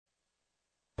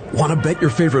Want to bet your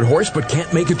favorite horse but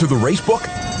can't make it to the racebook?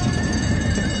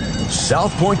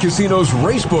 South Point Casino's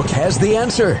Racebook has the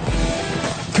answer.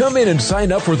 Come in and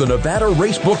sign up for the Nevada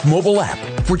Racebook mobile app.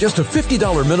 For just a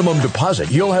 $50 minimum deposit,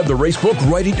 you'll have the racebook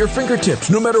right at your fingertips,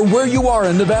 no matter where you are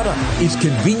in Nevada. It's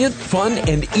convenient, fun,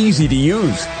 and easy to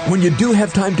use. When you do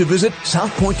have time to visit,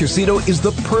 South Point Casino is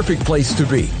the perfect place to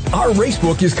be. Our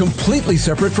racebook is completely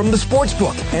separate from the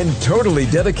sportsbook and totally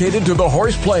dedicated to the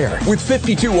horse player. With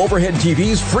 52 overhead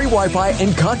TVs, free Wi-Fi,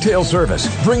 and cocktail service.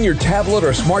 Bring your tablet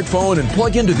or smartphone and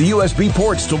plug into the USB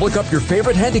ports to look up your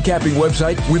favorite handicapping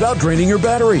website without draining your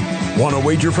battery. Want to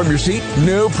wager from your seat?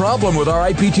 No problem with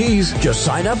our IPTs. Just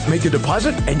sign up, make a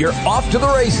deposit, and you're off to the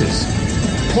races.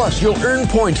 Plus, you'll earn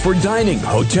points for dining,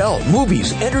 hotel,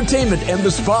 movies, entertainment, and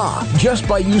the spa just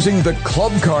by using the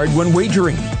club card when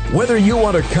wagering. Whether you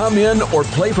want to come in or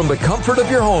play from the comfort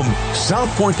of your home, South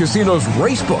Point Casino's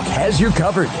Racebook has you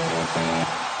covered.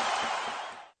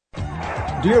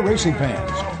 Dear racing fans,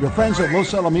 your friends at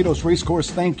Los Alamitos Racecourse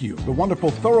thank you, the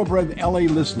wonderful Thoroughbred LA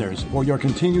listeners, for your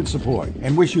continued support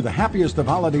and wish you the happiest of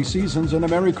holiday seasons and a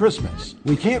Merry Christmas.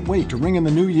 We can't wait to ring in the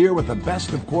new year with the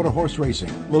best of quarter horse racing.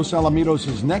 Los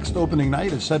Alamitos' next opening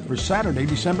night is set for Saturday,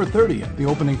 December 30th. The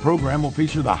opening program will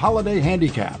feature the Holiday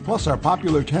Handicap, plus our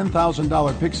popular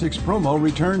 $10,000 Pick 6 promo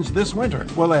returns this winter.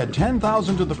 We'll add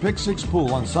 $10,000 to the Pick 6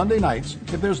 pool on Sunday nights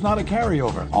if there's not a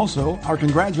carryover. Also, our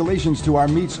congratulations to our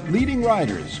meet's leading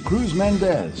riders, Cruz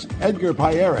Mendez, Edgar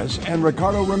Payeras, and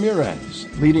Ricardo Ramirez.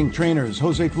 Leading trainers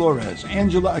Jose Flores,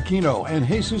 Angela Aquino, and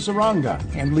Jesus Aranga.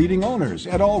 And leading owners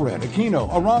Ed Allred,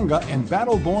 Aquino, Aranga, and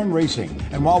Battleborn Racing.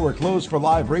 And while we're closed for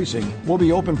live racing, we'll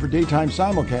be open for daytime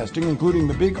simulcasting, including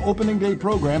the big opening day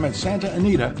program at Santa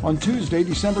Anita on Tuesday,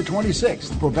 December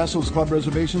 26th. For Vessels Club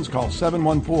reservations, call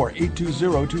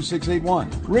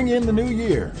 714-820-2681. Ring in the new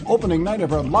year. Opening night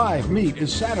of our live meet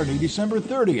is Saturday, December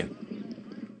 30th.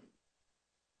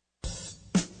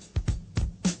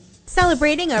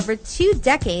 Celebrating over 2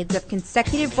 decades of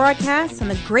consecutive broadcasts on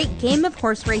the great game of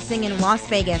horse racing in Las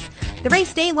Vegas, the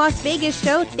Race Day Las Vegas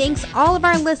show thanks all of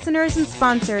our listeners and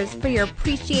sponsors for your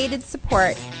appreciated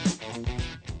support.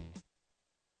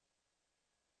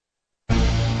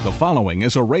 The following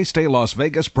is a Race Day Las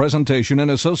Vegas presentation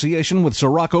in association with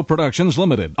Siraco Productions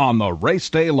Limited on the Race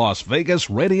Day Las Vegas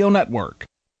Radio Network.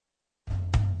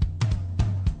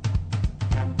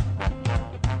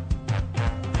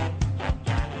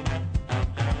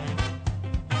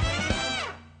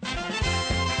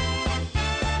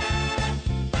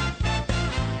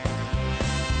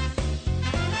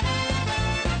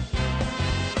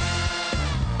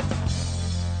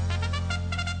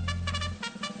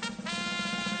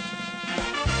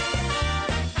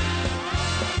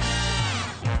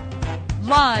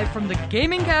 Live from the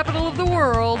gaming capital of the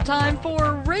world, time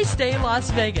for Race Day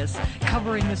Las Vegas,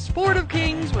 covering the sport of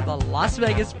kings with a Las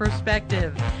Vegas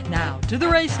perspective. Now to the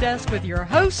race desk with your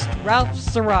host, Ralph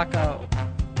Siraco.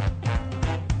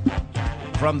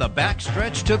 From the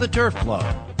backstretch to the turf club,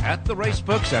 at the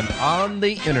racebooks and on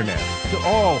the internet, to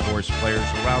all horse players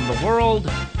around the world,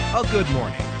 a good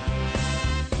morning.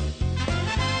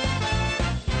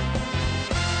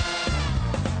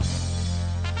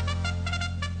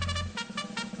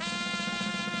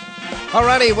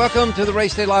 Alrighty, welcome to the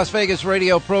Race Day Las Vegas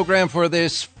radio program for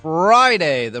this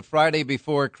Friday, the Friday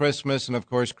before Christmas, and of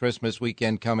course Christmas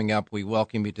weekend coming up. We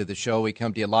welcome you to the show. We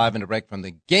come to you live and direct from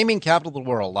the gaming capital of the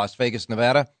world, Las Vegas,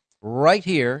 Nevada, right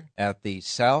here at the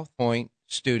South Point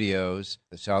Studios,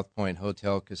 the South Point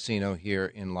Hotel Casino here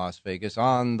in Las Vegas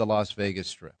on the Las Vegas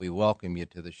Strip. We welcome you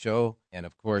to the show, and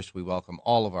of course we welcome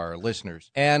all of our listeners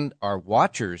and our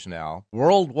watchers now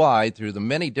worldwide through the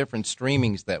many different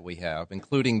streamings that we have,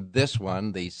 including this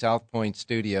one, the South Point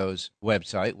Studios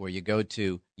website, where you go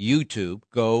to YouTube,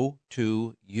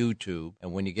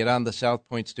 and when you get on the South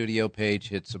Point Studio page,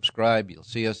 hit subscribe, you'll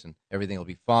see us, and everything will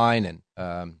be fine, and,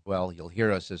 you'll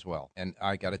hear us as well. And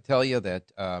I got to tell you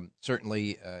that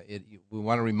certainly we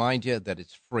want to remind you that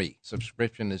it's free.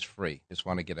 Subscription is free. Just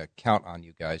want to get a count on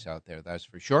you guys out there, that's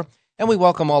for sure. And we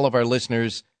welcome all of our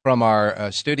listeners from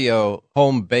our studio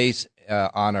home base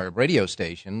on our radio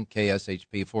station,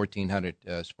 KSHP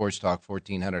 1400, Sports Talk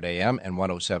 1400 AM and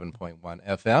 107.1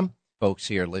 FM. Folks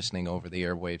here listening over the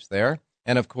airwaves there.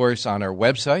 And, of course, on our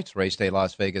websites,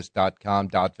 racedaylasvegas.com,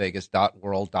 .vegas,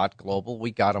 .world, .global.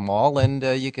 We got them all, and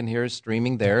you can hear us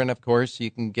streaming there. And, of course, you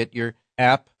can get your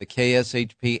app, the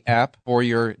KSHP app, for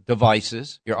your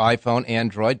devices, your iPhone,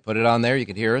 Android. Put it on there. You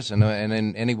can hear us, and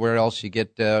anywhere else you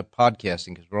get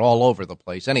podcasting, because we're all over the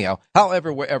place. Anyhow,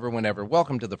 however, wherever, whenever,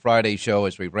 welcome to the Friday show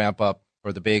as we ramp up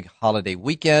for the big holiday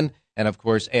weekend. And, of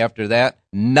course, after that,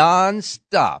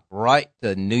 nonstop right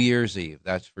to New Year's Eve.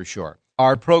 That's for sure.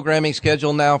 Our programming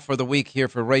schedule now for the week here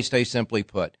for Race Day, simply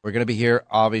put. We're going to be here,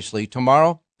 obviously,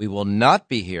 tomorrow. We will not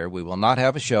be here. We will not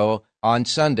have a show on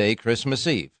Sunday, Christmas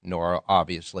Eve, nor,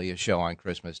 obviously, a show on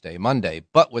Christmas Day, Monday.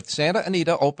 But with Santa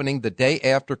Anita opening the day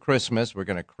after Christmas, we're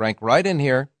going to crank right in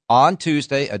here on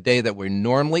Tuesday, a day that we're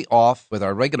normally off with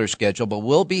our regular schedule, but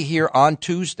we'll be here on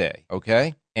Tuesday,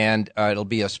 okay? And it'll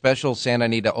be a special Santa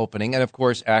Anita opening. And, of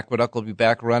course, Aqueduct will be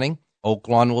back running.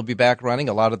 Oaklawn will be back running.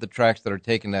 A lot of the tracks that are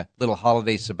taking a little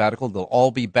holiday sabbatical, they'll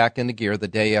all be back into gear the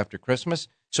day after Christmas.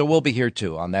 So we'll be here,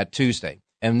 too, on that Tuesday.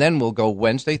 And then we'll go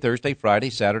Wednesday, Thursday,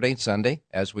 Friday, Saturday, and Sunday,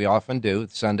 as we often do.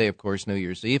 Sunday, of course, New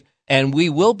Year's Eve. And we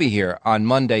will be here on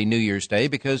Monday, New Year's Day,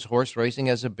 because horse racing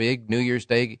has a big New Year's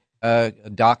Day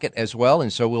docket as well,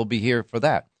 and so we'll be here for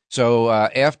that. So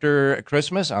after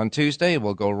Christmas on Tuesday,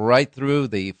 we'll go right through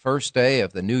the first day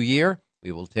of the new year.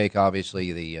 We will take,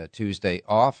 obviously, the Tuesday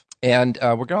off, and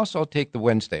we're going to also take the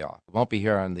Wednesday off. We won't be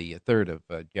here on the 3rd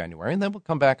of January, and then we'll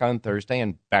come back on Thursday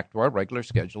and back to our regular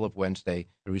schedule of Wednesday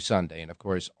through Sunday. And, of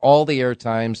course, all the air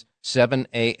times, 7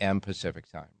 a.m.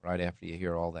 Pacific time, right after you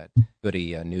hear all that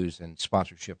goody news and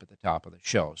sponsorship at the top of the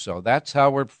show. So that's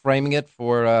how we're framing it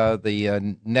for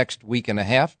the next week and a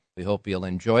half. We hope you'll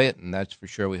enjoy it, and that's for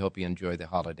sure. We hope you enjoy the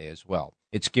holiday as well.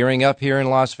 It's gearing up here in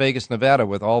Las Vegas, Nevada,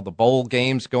 with all the bowl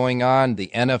games going on,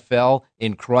 the NFL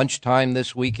in crunch time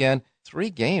this weekend. 3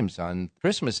 games on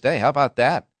Christmas Day. How about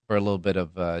that for a little bit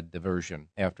of diversion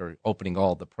after opening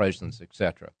all the presents,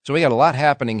 etc.? So we got a lot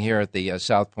happening here at the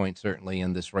South Point, certainly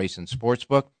in this race and sports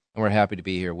book, and we're happy to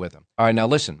be here with them. All right, now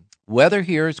listen, weather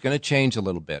here is going to change a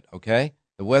little bit, okay?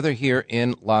 The weather here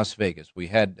in Las Vegas.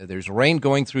 There's rain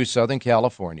going through Southern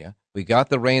California. We got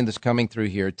the rain that's coming through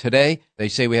here. Today, they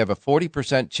say we have a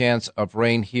 40% chance of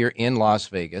rain here in Las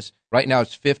Vegas. Right now,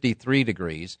 it's 53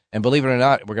 degrees. And believe it or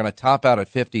not, we're going to top out at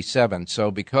 57. So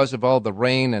because of all the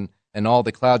rain and all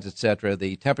the clouds, etc.,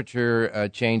 the temperature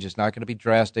change is not going to be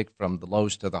drastic from the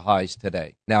lows to the highs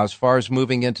today. Now, as far as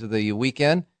moving into the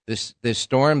weekend, this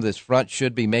storm, this front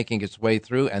should be making its way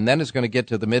through, and then it's going to get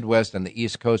to the Midwest and the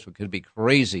East Coast, which could be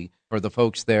crazy for the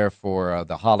folks there for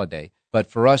the holiday. But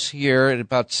for us here, at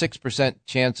about 6%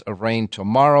 chance of rain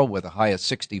tomorrow with a high of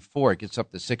 64. It gets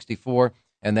up to 64.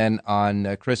 And then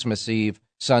on Christmas Eve,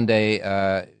 Sunday,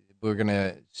 we're going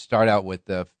to start out with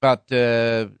about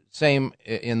same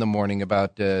in the morning,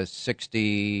 about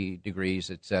 60 degrees,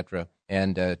 etc.,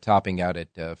 and topping out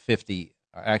at 50.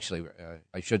 Actually,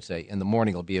 I should say, in the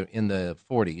morning it'll be in the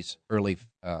 40s, early,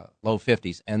 low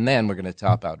 50s, and then we're going to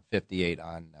top out 58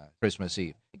 on Christmas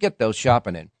Eve. Get those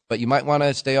shopping in. But you might want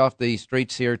to stay off the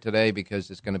streets here today because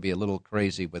it's going to be a little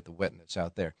crazy with the wetness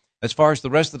out there. As far as the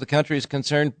rest of the country is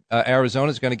concerned, Arizona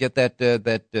is going to get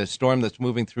that storm that's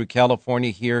moving through California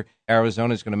here.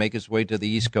 Arizona is going to make its way to the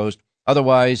East Coast.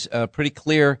 Otherwise, pretty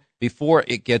clear before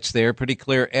it gets there, pretty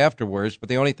clear afterwards. But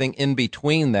the only thing in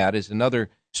between that is another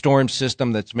storm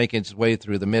system that's making its way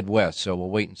through the Midwest. So we'll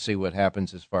wait and see what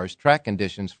happens as far as track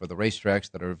conditions for the racetracks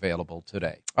that are available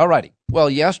today. All righty. Well,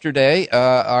 yesterday,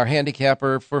 our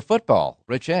handicapper for football,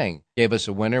 Rich Eng, gave us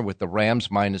a winner with the Rams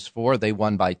 -4. They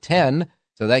won by 10.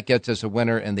 So that gets us a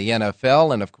winner in the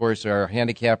NFL. And, of course, our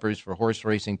handicappers for horse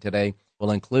racing today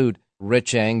will include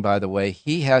Rich Eng, by the way.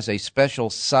 He has a special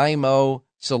SIMO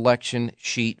selection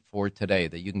sheet for today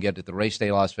that you can get at the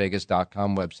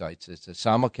racedaylasvegas.com websites. It's a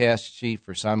simulcast sheet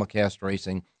for simulcast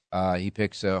racing. He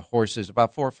picks horses,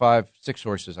 about 4, 5, 6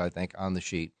 horses, I think, on the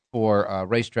sheet for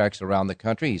racetracks around the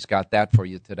country. He's got that for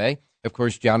you today. Of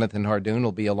course, Jonathan Hardoon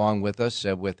will be along with us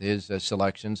with his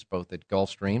selections, both at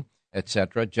Gulfstream,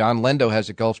 etc. John Lindo has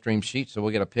a Gulfstream sheet, so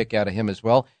we'll get a pick out of him as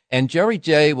well. And Jerry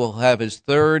J. will have his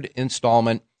 3rd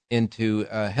installment into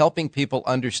helping people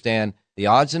understand the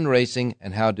odds in racing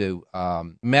and how to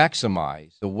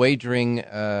maximize the wagering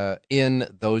in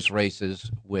those races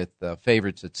with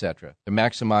favorites, etc., to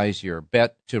maximize your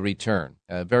bet to return.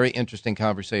 Very interesting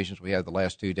conversations we had the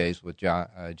last 2 days with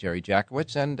Jerry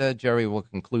Jackowitz, and Jerry will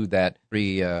conclude that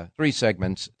three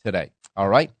segments today. All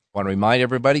right. Want to remind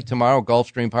everybody, tomorrow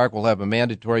Gulfstream Park will have a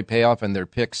mandatory payoff in their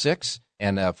Pick 6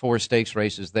 and 4 stakes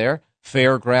races there.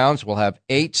 Fairgrounds will have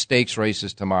 8 stakes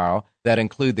races tomorrow that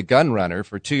include the Gun Runner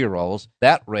for 2-year-olds.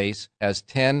 That race has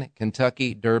 10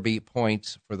 Kentucky Derby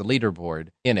points for the leaderboard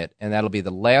in it, and that'll be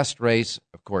the last race,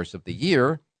 of course, of the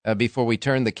year before we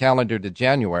turn the calendar to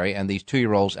January, and these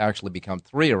 2-year-olds actually become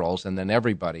 3-year-olds, and then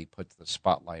everybody puts the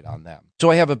spotlight on them.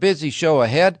 So I have a busy show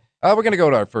ahead. We're going to go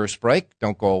to our first break.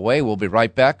 Don't go away. We'll be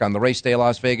right back on the Race Day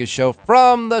Las Vegas show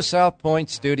from the South Point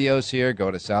Studios here. Go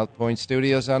to South Point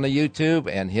Studios on the YouTube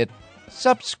and hit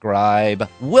subscribe.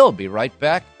 We'll be right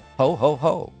back. Ho, ho,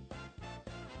 ho.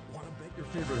 Want to bet your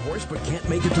favorite horse but can't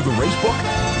make it to the race book?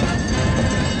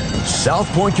 South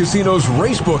Point Casino's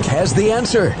Racebook has the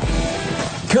answer.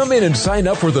 Come in and sign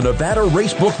up for the Nevada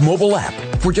Racebook mobile app.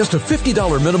 For just a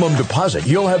 $50 minimum deposit,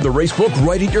 you'll have the Racebook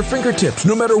right at your fingertips,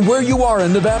 no matter where you are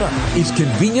in Nevada. It's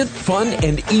convenient, fun,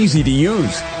 and easy to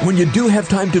use. When you do have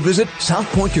time to visit, South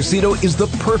Point Casino is the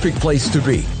perfect place to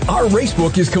be. Our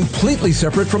Racebook is completely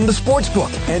separate from the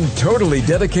Sportsbook and totally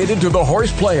dedicated to the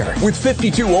horse player. With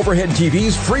 52 overhead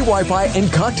TVs, free Wi-Fi,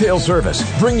 and cocktail service.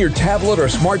 Bring your tablet or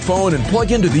smartphone and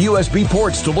plug into the USB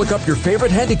ports to look up your favorite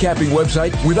handicapping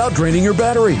website without draining your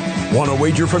battery. Want to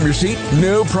wager from your seat?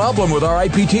 No problem with our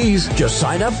IPTs. Just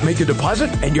sign up, make a deposit,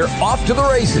 and you're off to the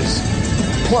races.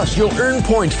 Plus, you'll earn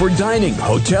points for dining,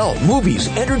 hotel, movies,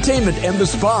 entertainment, and the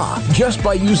spa just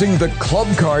by using the club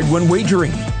card when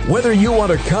wagering. Whether you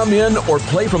want to come in or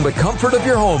play from the comfort of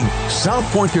your home, South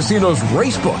Point Casino's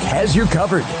Racebook has you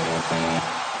covered.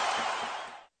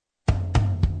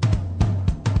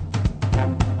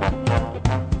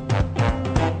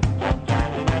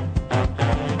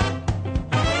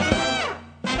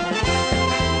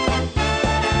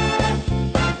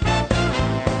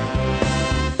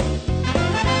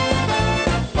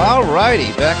 All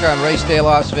righty, back on Race Day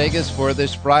Las Vegas for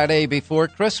this Friday before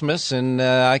Christmas, and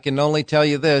I can only tell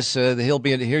you this,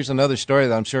 here's another story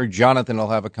that I'm sure Jonathan will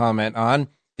have a comment on.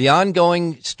 The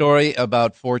ongoing story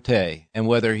about Forte and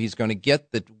whether he's going to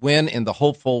get the win in the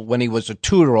hopeful when he was a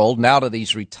 2-year-old, now that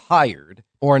he's retired,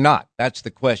 or not. That's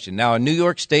the question. Now, a New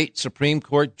York State Supreme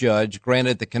Court judge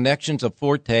granted the Connections of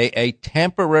Forte a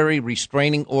temporary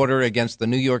restraining order against the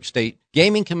New York State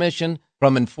Gaming Commission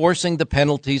from enforcing the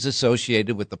penalties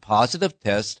associated with the positive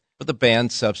test for the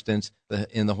banned substance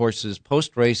in the horse's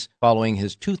post-race following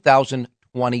his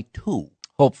 2022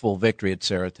 hopeful victory at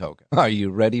Saratoga. Are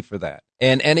you ready for that?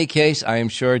 In any case, I am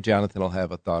sure Jonathan will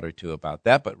have a thought or two about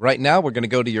that. But right now, we're going to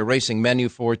go to your racing menu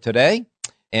for today.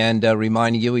 And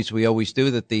reminding you, as we always do,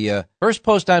 that the first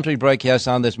post times we broadcast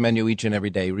on this menu each and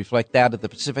every day reflect that of the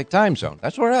Pacific time zone.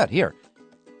 That's where we're at here.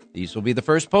 These will be the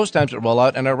first post times that roll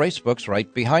out in our race books right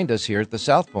behind us here at the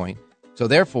South Point. So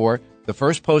therefore, the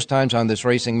first post times on this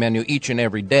racing menu each and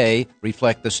every day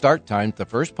reflect the start times, the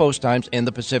first post times in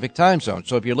the Pacific time zone.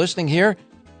 So if you're listening here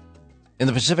in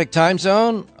the Pacific time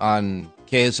zone on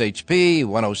KSHP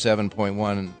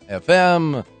 107.1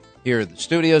 FM here at the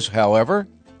studios, however,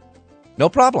 no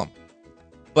problem.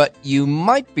 But you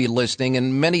might be listening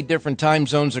in many different time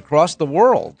zones across the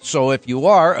world. So if you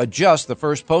are, adjust the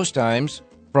first post times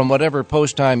from whatever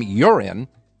post time you're in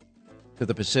to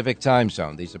the Pacific time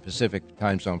zone. These are Pacific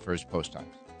time zone first post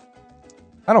times.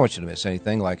 I don't want you to miss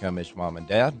anything like I miss Mom and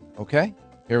Dad, okay?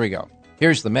 Here we go.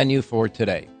 Here's the menu for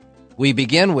today. We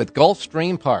begin with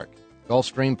Gulfstream Park.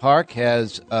 Gulfstream Park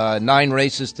has 9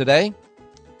 races today.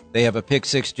 They have a Pick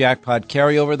 6 jackpot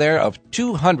carryover there of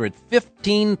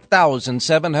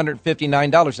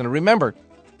 $215,759. And remember,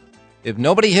 if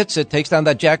nobody hits it, takes down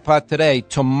that jackpot today,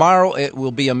 tomorrow it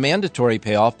will be a mandatory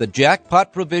payoff. The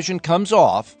jackpot provision comes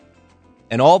off,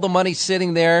 and all the money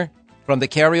sitting there from the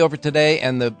carryover today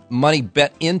and the money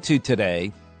bet into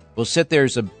today will sit there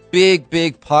as a big,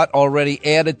 big pot already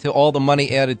added to all the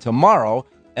money added tomorrow,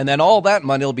 and then all that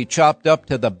money will be chopped up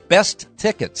to the best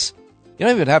tickets. You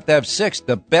don't even have to have 6.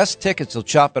 The best tickets will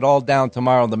chop it all down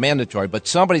tomorrow in the mandatory, but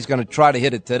somebody's going to try to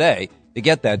hit it today to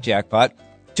get that jackpot.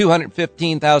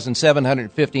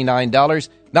 $215,759.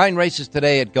 9 races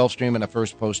today at Gulfstream in a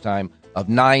first post time of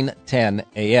 9:10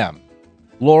 a.m.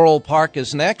 Laurel Park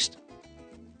is next.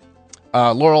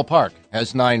 Laurel Park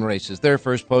has 9 races. Their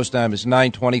first post time is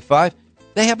 9:25.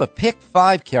 They have a Pick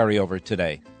 5 carryover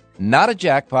today. Not a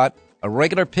jackpot, a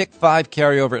regular Pick 5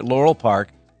 carryover at Laurel Park.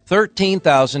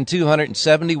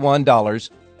 $13,271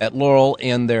 at Laurel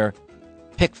in their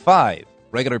Pick 5.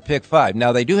 Regular Pick 5.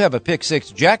 Now, they do have a Pick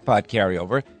 6 jackpot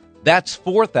carryover. That's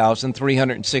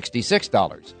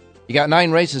 $4,366. You got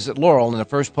 9 races at Laurel in the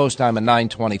first post time of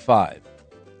 9:25.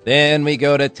 Then we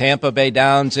go to Tampa Bay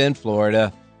Downs in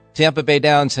Florida. Tampa Bay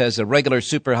Downs has a regular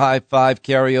Super High 5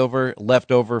 carryover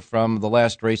left over from the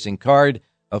last racing card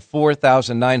of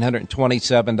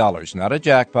 $4,927. Not a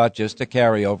jackpot, just a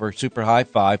carryover. Super High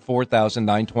 5,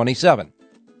 $4,927.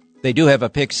 They do have a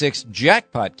Pick 6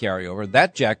 jackpot carryover.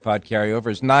 That jackpot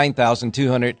carryover is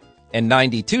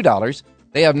 $9,292.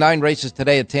 They have 9 races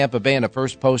today at Tampa Bay in a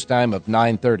first post time of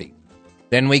 9:30.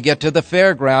 Then we get to the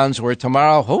fairgrounds where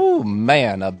tomorrow, oh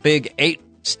man, a big 8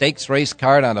 stakes race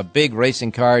card on a big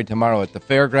racing card tomorrow at the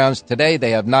fairgrounds. Today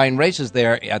they have 9 races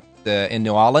there at in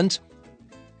New Orleans.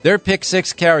 Their Pick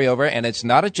 6 carryover, and it's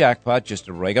not a jackpot, just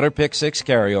a regular Pick 6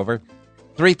 carryover,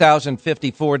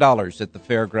 $3,054 at the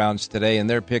fairgrounds today in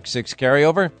their Pick 6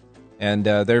 carryover, and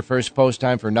their first post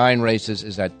time for 9 races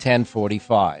is at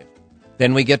 10:45.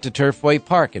 Then we get to Turfway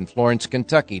Park in Florence,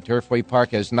 Kentucky. Turfway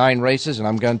Park has 9 races, and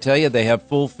I'm going to tell you, they have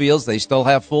full fields. They still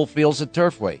have full fields at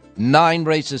Turfway. 9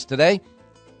 races today.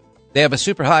 They have a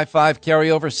Super High 5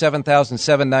 carryover,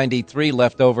 7,793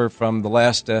 left over from the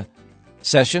last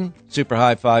session. Super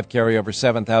High 5 carryover,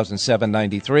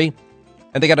 7,793.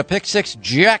 And they got a Pick 6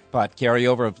 jackpot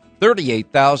carryover of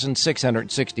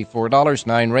 $38,664.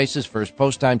 9 races, first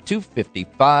post time,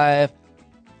 $2.55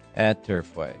 at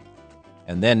Turfway.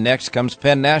 And then next comes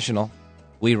Penn National.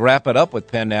 We wrap it up with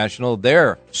Penn National.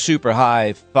 Their Super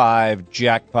High 5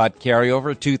 jackpot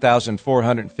carryover,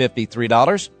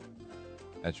 $2,453.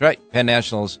 That's right. Penn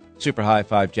National's Super High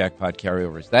 5 jackpot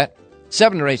carryover is that.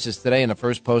 7 races today and a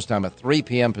first post time at 3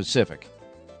 p.m. Pacific.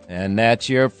 And that's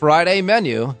your Friday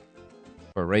menu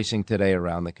for racing today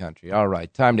around the country. All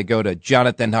right, time to go to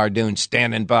Jonathan Hardoon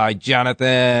standing by.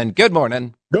 Jonathan, good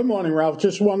morning. Good morning, Ralph.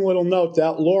 Just one little note.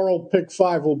 That Laurel Pick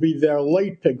 5 will be their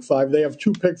late Pick 5. They have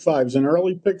 2 Pick 5s, an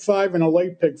early Pick 5 and a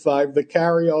late Pick 5. The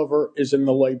carryover is in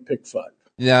the late Pick 5.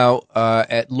 Now,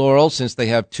 at Laurel, since they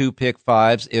have 2 Pick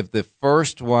 5s, if the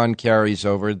first one carries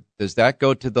over, does that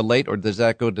go to the late or does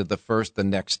that go to the first the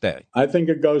next day? I think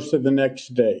it goes to the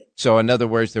next day. So, in other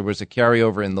words, there was a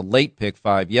carryover in the late Pick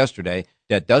 5 yesterday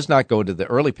that does not go to the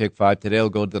early Pick 5 today. It'll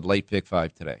go to the late Pick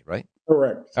 5 today, right?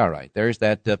 Correct. All right. There's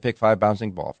that Pick 5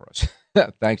 bouncing ball for us.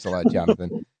 Thanks a lot,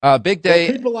 Jonathan. Big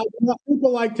day. Well,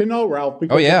 people like to know, Ralph,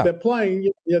 because if they're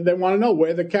playing, they want to know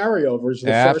where the carryovers.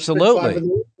 The Absolutely. First Pick 5 of the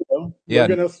week, we're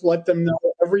going to let them know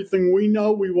everything we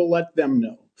know. We will let them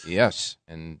know. Yes,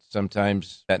 and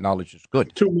sometimes that knowledge is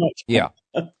good. Too much. Yeah.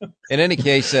 In any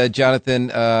case, Jonathan,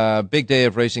 big day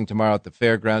of racing tomorrow at the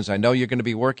fairgrounds. I know you're going to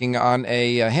be working on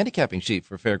a handicapping sheet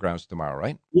for fairgrounds tomorrow,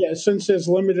 right? Yeah, since there's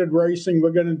limited racing, we're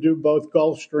going to do both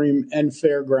Gulfstream and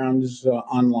fairgrounds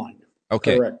online.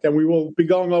 Okay. Correct. And we will be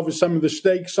going over some of the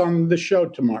stakes on the show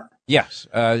tomorrow. Yes,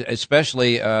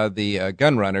 especially the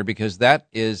gun runner, because that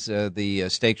is the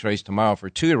stakes race tomorrow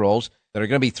for 2-year-olds that are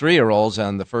going to be 3-year-olds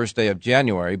on the first day of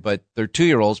January, but they're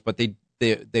 2-year-olds, but they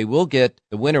will get,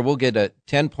 the winner will get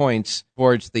 10 points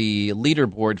towards the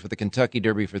leaderboard for the Kentucky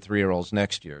Derby for 3-year-olds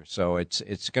next year. So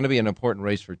it's going to be an important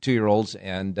race for 2-year-olds,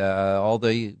 and all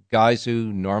the guys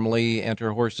who normally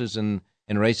enter horses in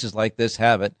races like this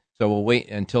have it. So we'll wait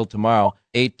until tomorrow.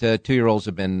 8 2-year-olds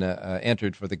have been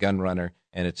entered for the gun runner,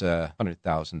 and it's a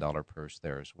 $100,000 purse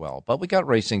there as well. But we got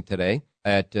racing today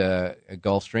at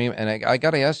Gulfstream, and I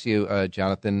got to ask you,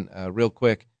 Jonathan, real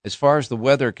quick, as far as the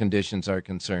weather conditions are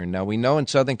concerned. Now, we know in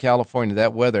Southern California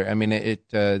that weather, I mean,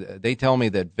 they tell me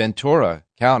that Ventura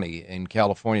County in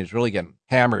California is really getting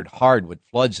hammered hard with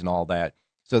floods and all that.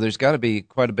 So there's got to be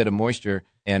quite a bit of moisture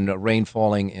and rain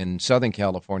falling in Southern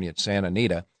California at Santa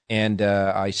Anita. And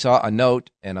I saw a note,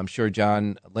 and I'm sure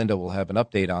John Lindo will have an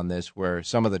update on this, where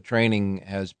some of the training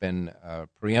has been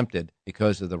preempted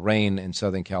because of the rain in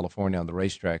Southern California on the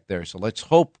racetrack there. So let's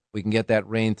hope we can get that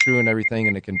rain through and everything,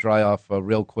 and it can dry off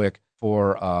real quick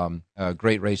for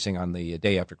great racing on the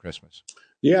day after Christmas.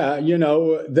 Yeah,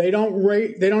 they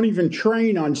don't even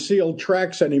train on sealed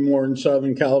tracks anymore in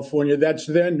Southern California. That's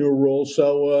their new rule.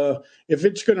 So if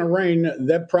it's going to rain,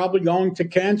 they're probably going to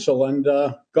cancel. And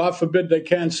God forbid they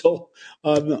cancel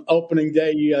opening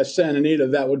day Santa Anita.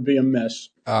 That would be a mess.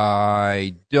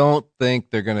 I don't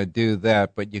think they're going to do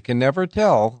that, but you can never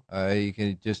tell. You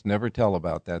can just never tell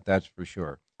about that. That's for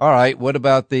sure. All right. What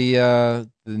about the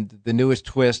newest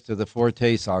twist to the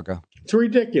Forte saga? It's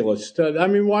ridiculous. I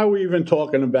mean, why are we even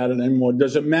talking about it anymore?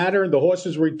 Does it matter? The horse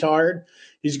is retired.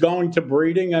 He's going to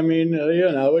breeding. I mean,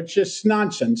 it's just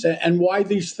nonsense. And why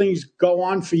these things go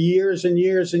on for years and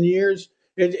years and years,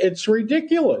 it's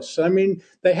ridiculous. I mean,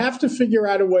 they have to figure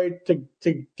out a way to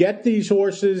get these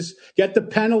horses, get the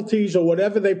penalties or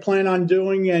whatever they plan on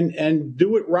doing and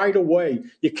do it right away.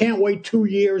 You can't wait 2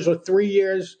 years or 3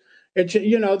 years. It's,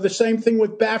 the same thing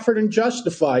with Baffert and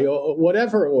Justify or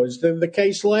whatever it was, the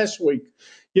case last week,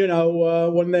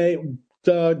 when they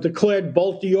declared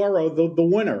Bolt d'Oro the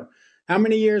winner. How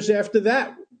many years after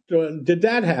that did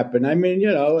that happen? I mean,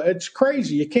 it's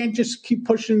crazy. You can't just keep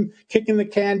kicking the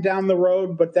can down the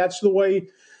road, but that's the way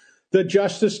the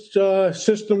justice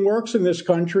system works in this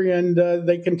country, and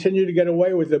they continue to get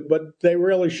away with it. But they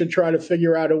really should try to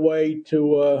figure out a way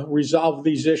to resolve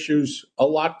these issues a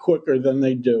lot quicker than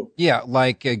they do. Yeah,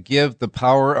 like give the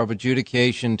power of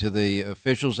adjudication to the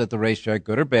officials at the racetrack,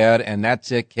 good or bad, and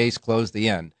that's it. Case closed. The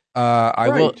end. I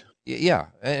will. Yeah,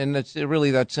 and it's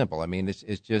really that simple. I mean,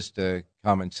 it's just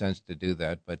common sense to do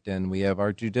that. But then we have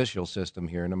our judicial system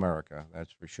here in America.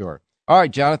 That's for sure. All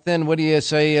right, Jonathan, what do you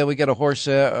say we get a horse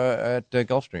at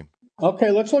Gulfstream?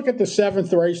 Okay, let's look at the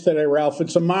 7th race today, Ralph.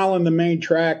 It's a mile in the main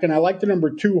track, and I like the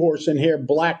number 2 horse in here,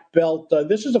 Black Belt.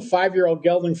 This is a 5-year-old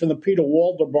gelding from the Peter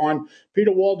Walder barn.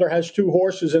 Peter Walder has 2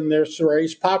 horses in this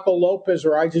race. Paco Lopez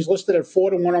rides. He's listed at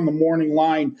 4-1 on the morning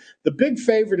line. The big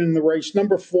favorite in the race,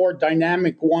 number 4,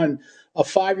 Dynamic One, a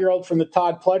 5-year-old from the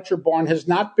Todd Pletcher barn, has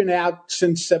not been out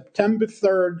since September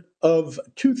 3rd of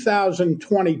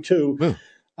 2022.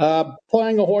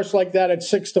 Playing a horse like that at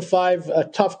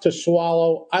 6-5, tough to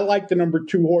swallow. I like the number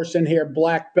 2 horse in here,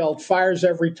 Black Belt. Fires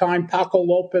every time. Paco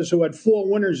Lopez, who had 4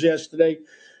 winners yesterday,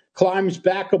 climbs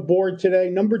back aboard today.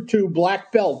 Number 2,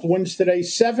 Black Belt, wins today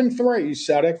 7th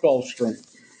race out at Gulfstream.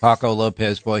 Paco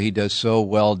Lopez, boy, he does so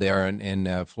well there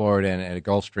in Florida and at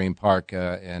Gulfstream Park,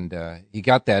 and he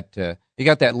got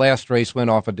that last race win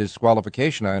off a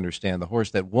disqualification. I understand the horse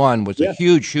that won was a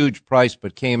huge price,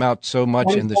 but came out so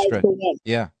much in the stretch.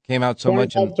 Yeah, came out so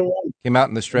much. Came out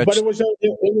in the stretch. But it was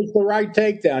the right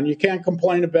takedown. You can't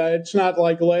complain about it. It's not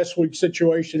like last week's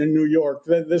situation in New York.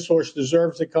 This horse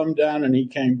deserves to come down, and he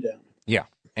came down. Yeah,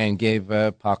 and gave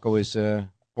Paco his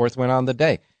 4th win on the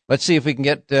day. Let's see if we can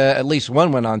get at least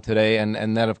one win on today,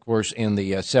 and that, of course, in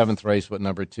the 7th race with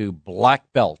number 2,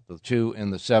 Black Belt, the 2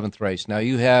 in the 7th race. Now,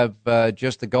 you have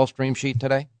just the Gulfstream sheet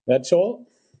today? That's all.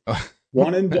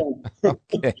 One and done.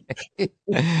 Okay.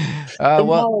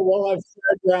 Tomorrow we'll have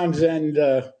fairgrounds and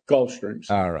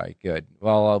Gulfstreams. All right, good.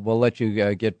 Well, we'll let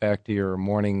you get back to your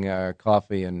morning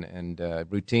coffee and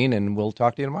routine, and we'll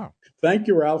talk to you tomorrow. Thank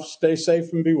you, Ralph. Stay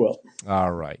safe and be well.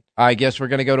 All right. I guess we're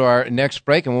going to go to our next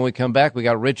break, and when we come back, we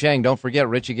got Rich Yang. Don't forget,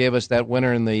 Richie gave us that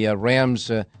winner in the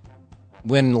Rams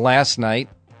win last night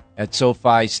at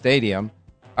SoFi Stadium.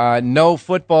 No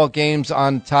football games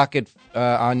on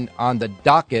the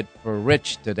docket for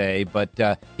Rich today, but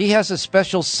he has a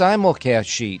special simulcast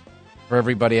sheet for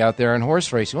everybody out there in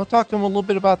horse racing. We'll talk to him a little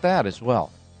bit about that as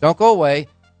well. Don't go away.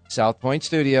 South Point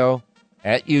Studio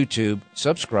at YouTube.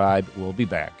 Subscribe. We'll be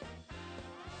back.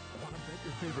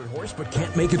 Favorite horse but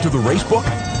can't make it to the race book?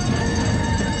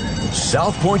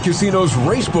 South Point Casino's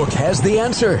Racebook has the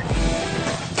answer.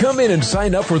 Come in and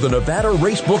sign up for the Nevada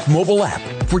Racebook mobile app.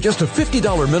 For just a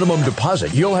 $50 minimum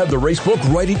deposit, you'll have the Racebook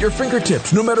right at your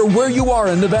fingertips, no matter where you are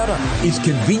in Nevada. It's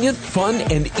convenient, fun,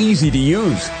 and easy to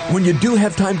use. When you do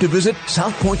have time to visit,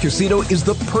 South Point Casino is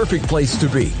the perfect place to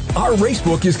be. Our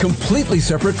Racebook is completely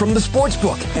separate from the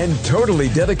Sportsbook and totally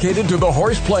dedicated to the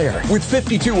horse player. With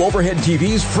 52 overhead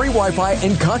TVs, free Wi-Fi,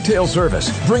 and cocktail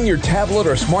service. Bring your tablet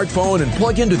or smartphone and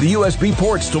plug into the USB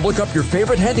ports to look up your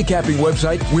favorite handicapping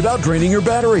website without draining your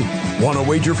battery. Want to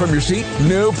wager from your seat?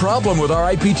 No problem with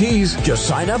our IPTs. Just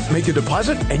sign up, make a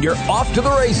deposit, and you're off to the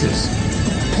races.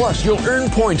 Plus, you'll earn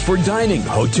points for dining,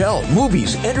 hotel,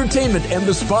 movies, entertainment, and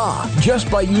the spa just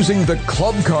by using the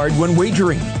club card when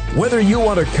wagering. Whether you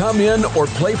want to come in or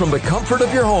play from the comfort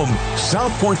of your home,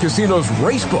 South Point Casino's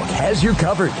Racebook has you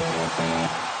covered.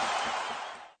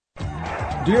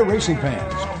 Dear racing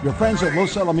fans, your friends at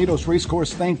Los Alamitos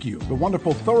Racecourse thank you, the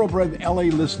wonderful Thoroughbred LA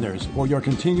listeners, for your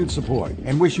continued support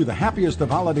and wish you the happiest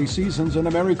of holiday seasons and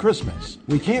a Merry Christmas.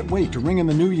 We can't wait to ring in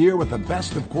the new year with the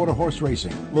best of quarter horse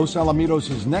racing. Los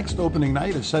Alamitos' next opening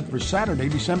night is set for Saturday,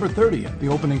 December 30th. The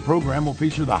opening program will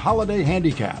feature the Holiday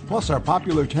Handicap, plus our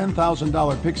popular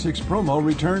 $10,000 Pick 6 promo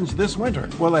returns this winter.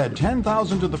 We'll add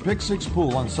 $10,000 to the Pick 6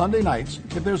 pool on Sunday nights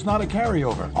if there's not a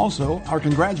carryover. Also, our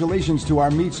congratulations to our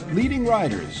meet's leading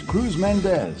riders, Cruz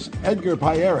Mendez, Edgar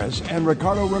Payeras, and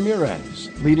Ricardo Ramirez.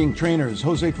 Leading trainers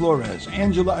Jose Flores,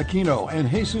 Angela Aquino, and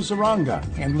Jesus Aranga.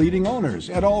 And leading owners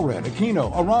Ed Allred,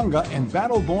 Aquino, Aranga, and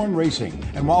Battleborn Racing.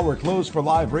 And while we're closed for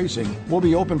live racing, we'll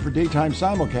be open for daytime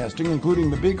simulcasting,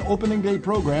 including the big opening day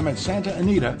program at Santa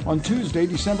Anita on Tuesday,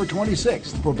 December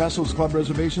 26th. For Vessels Club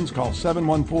reservations, call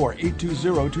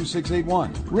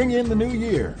 714-820-2681. Ring in the new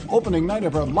year. Opening night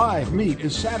of our live meet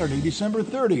is Saturday, December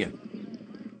 30th.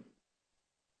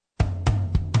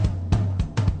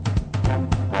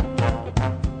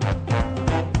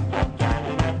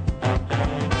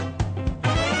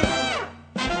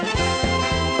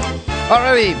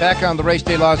 Alrighty, back on the Race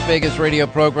Day Las Vegas radio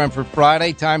program for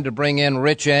Friday. Time to bring in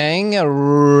Rich Yang.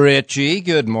 Richie,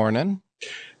 good morning.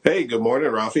 Hey, good morning,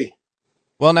 Ralphie.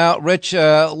 Well, now, Rich,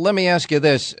 let me ask you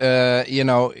this.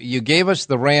 You gave us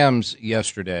the Rams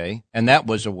yesterday, and that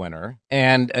was a winner.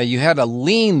 And you had a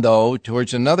lean, though,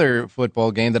 towards another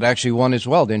football game that actually won as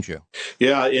well, didn't you?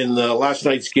 Yeah, in last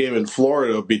night's game in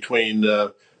Florida between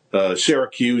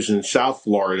Syracuse and South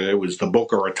Florida, it was the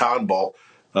Boca Raton Bowl.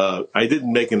 I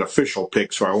didn't make an official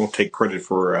pick, so I won't take credit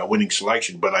for winning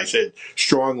selection, but I said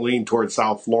strong lean towards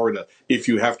South Florida if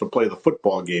you have to play the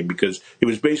football game, because it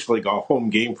was basically a home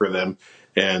game for them.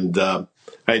 And I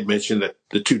had mentioned that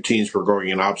the two teams were going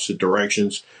in opposite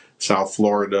directions. South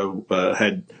Florida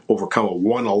had overcome a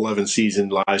 1-11 season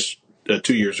last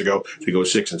 2 years ago to go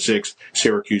 6-6.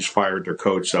 Syracuse fired their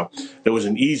coach, so it was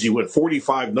an easy win,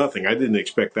 45-0. I didn't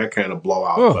expect that kind of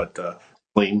blowout, but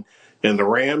clean. And the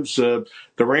Rams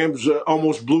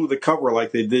almost blew the cover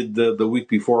like they did the week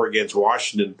before against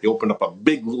Washington. They opened up a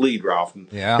big lead, Ralph, and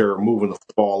they were moving the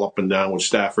ball up and down with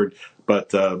Stafford,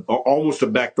 but almost a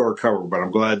backdoor cover. But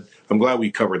I'm glad we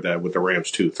covered that with the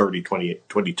Rams too,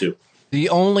 30-22. The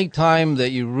only time that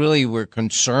you really were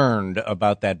concerned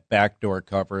about that backdoor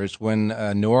cover is when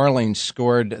New Orleans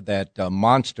scored that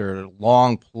monster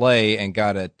long play and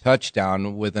got a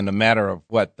touchdown within a matter of,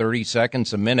 30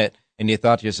 seconds, a minute, and you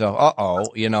thought to yourself,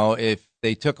 if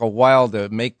they took a while to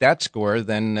make that score,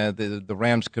 then the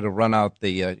Rams could have run out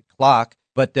the clock.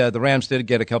 But the Rams did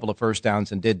get a couple of first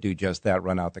downs and did do just that,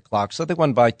 run out the clock. So they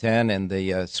won by 10, and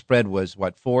the spread was,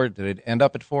 4? Did it end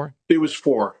up at 4? It was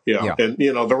 4, yeah. And,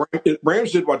 the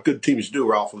Rams did what good teams do,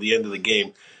 Ralph, at the end of the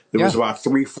game. There was about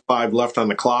 3-5 left on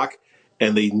the clock,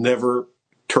 and they never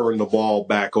turned the ball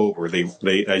back over. They,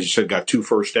 as you said, got 2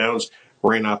 first downs,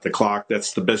 ran out the clock.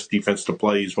 That's the best defense to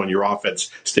play is when your offense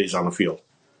stays on the field.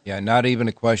 Yeah, not even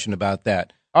a question about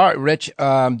that. All right, Rich,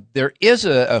 there is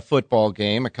a football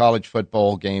game, a college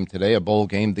football game today, a bowl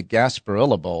game, the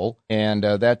Gasparilla Bowl, and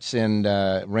that's in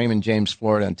Raymond James,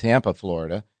 Florida, and Tampa,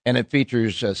 Florida, and it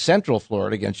features Central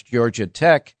Florida against Georgia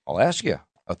Tech. I'll ask you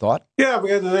a thought. Yeah, we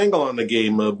had an angle on the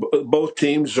game. Both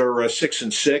teams are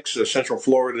 6-6. Central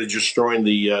Florida just joined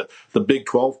the Big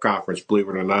 12 conference, believe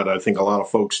it or not. I think a lot of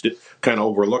folks kind of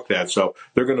overlooked that. So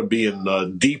they're going to be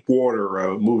in deep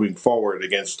water moving forward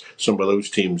against some of those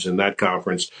teams in that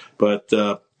conference. But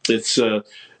it's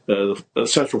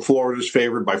Central Florida's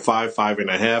favored by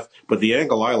 5.5. But the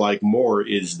angle I like more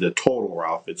is the total,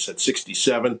 Ralph. It's at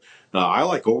 67. I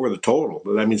like over the total.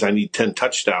 That means I need 10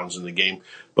 touchdowns in the game.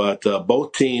 But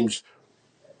both teams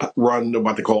run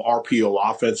what they call RPO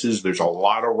offenses. There's a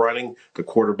lot of running. The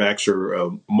quarterbacks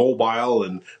are mobile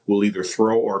and will either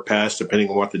throw or pass depending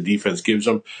on what the defense gives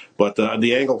them. But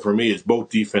the angle for me is both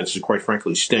defenses, quite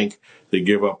frankly, stink. They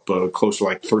give up close to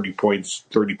like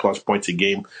 30-plus points a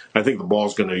game. I think the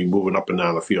ball's going to be moving up and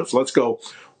down the field. So let's go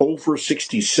over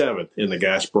 67 in the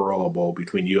Gasparilla Bowl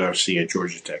between UFC and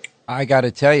Georgia Tech. I got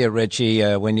to tell you, Richie,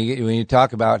 when you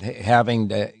talk about having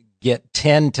to get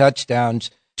 10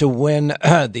 touchdowns to win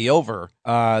the over,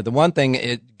 the one thing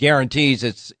it guarantees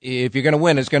is if you're going to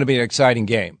win, it's going to be an exciting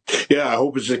game. Yeah, I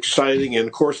hope it's exciting. And,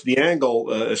 of course, the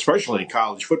angle, especially in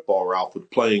college football, Ralph,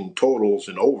 with playing totals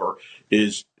and over,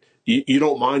 is you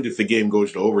don't mind if the game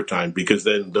goes to overtime because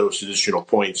then those additional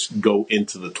points go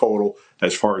into the total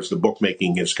as far as the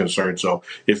bookmaking is concerned. So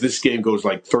if this game goes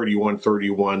like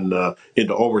 31-31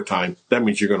 into overtime, that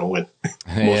means you're going to win,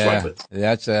 most likely.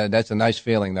 That's a nice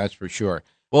feeling, that's for sure.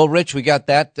 Well, Rich, we got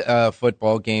that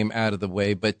football game out of the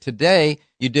way, but today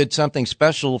you did something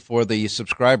special for the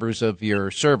subscribers of your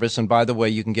service. And by the way,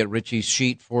 you can get Richie's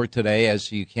sheet for today,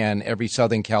 as you can every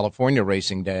Southern California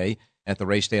racing day, at the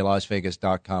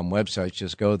racedaylasvegas.com website.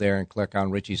 Just go there and click on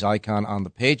Richie's icon on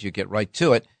the page. You get right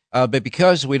to it. But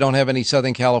because we don't have any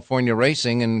Southern California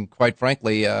racing, and quite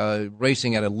frankly,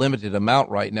 racing at a limited amount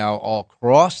right now all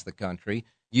across the country,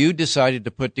 you decided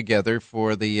to put together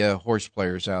for the horse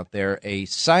players out there a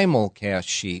simulcast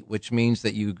sheet, which means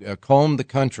that you comb the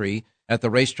country at the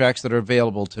racetracks that are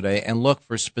available today and look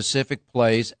for specific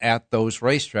plays at those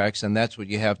racetracks. And that's what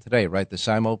you have today, right? The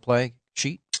simulplay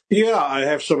sheet? Yeah, I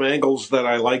have some angles that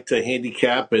I like to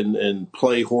handicap and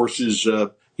play horses,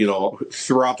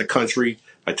 throughout the country.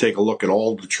 I take a look at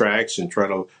all the tracks and try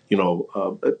to,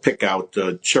 pick out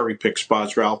cherry pick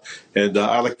spots, Ralph. And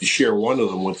I like to share one of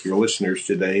them with your listeners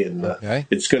today. And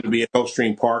It's going to be at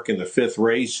Gulfstream Park in the 5th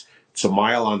race. It's a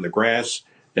mile on the grass.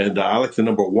 And I like the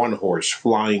number 1 horse,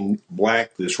 Flying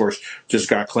Black. This horse just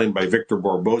got claimed by Victor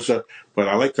Barboza. But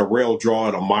I like the rail draw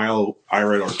at a mile,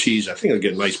 Irad Ortiz. I think it'll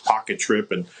get a nice pocket trip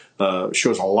and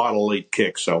shows a lot of late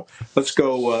kicks. So let's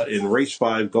go in race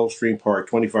 5, Gulfstream Park,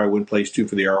 25 win place 2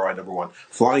 for the ROI number 1.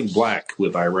 Flying Black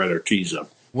with Irad Ortiz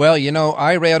up. Well,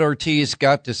 Irad Ortiz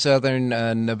got to Southern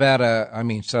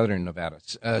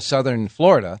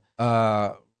Florida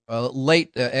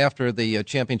late after the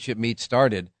championship meet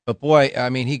started. But, boy,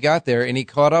 he got there and he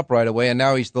caught up right away, and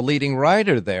now he's the leading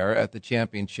rider there at the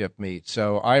championship meet.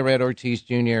 So Irad Ortiz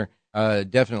Jr.,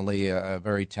 definitely a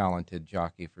very talented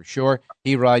jockey for sure.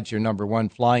 He rides your number 1,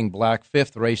 Flying Black.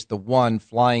 5th race, the 1,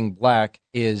 Flying Black,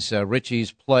 is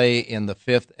Richie's play in the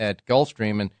 5th at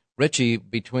Gulfstream. And, Richie,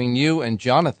 between you and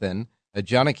Jonathan,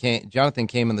 Jonathan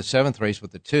came in the 7th race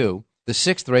with the 2. The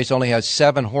 6th race only has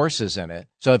 7 horses in it.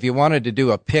 So if you wanted to do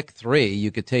a pick 3,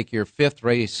 you could take your 5th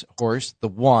race horse, the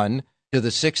 1, to the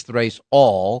 6th race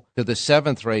all, to the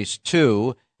 7th race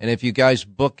 2. And if you guys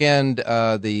bookend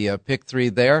the pick 3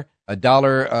 there,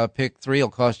 $1 pick 3 will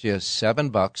cost you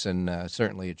 $7, and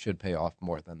certainly it should pay off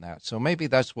more than that. So maybe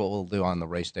that's what we'll do on the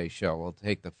race day show. We'll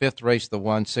take the 5th race, the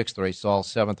 1, 6th race all,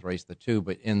 7th race, the 2,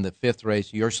 but in the 5th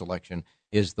race, your selection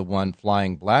is the 1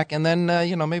 flying black. And then,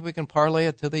 maybe we can parlay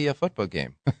it to the football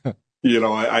game.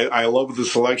 I love the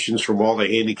selections from all the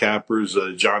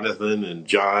handicappers, Jonathan and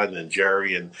John and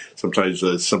Jerry, and sometimes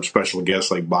some special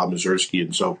guests like Bob Mazursky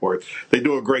and so forth. They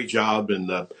do a great job, and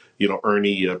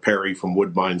Ernie Perry from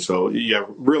Woodbine. So, yeah,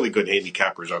 really good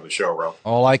handicappers on the show, Ralph.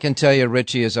 All I can tell you,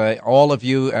 Richie, is all of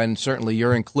you, and certainly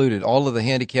you're included, all of the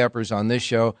handicappers on this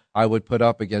show, I would put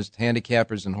up against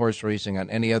handicappers in horse racing on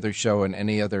any other show and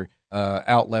any other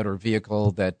outlet or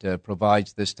vehicle that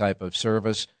provides this type of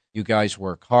service. You guys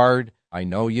work hard. I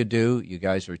know you do. You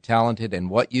guys are talented in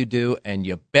what you do, and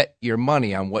you bet your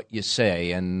money on what you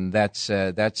say. And that's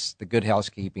the good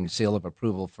housekeeping seal of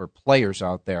approval for players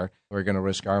out there who are going to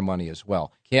risk our money as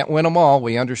well. Can't win them all.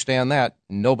 We understand that.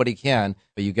 Nobody can.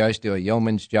 But you guys do a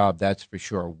yeoman's job, that's for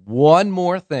sure. One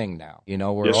more thing now.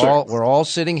 We're all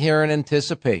sitting here in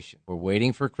anticipation. We're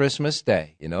waiting for Christmas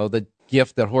Day. The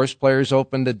gift that horse players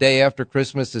open the day after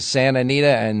Christmas is Santa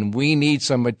Anita, and we need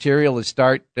some material to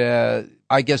start,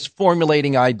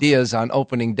 formulating ideas on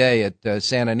opening day at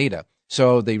Santa Anita.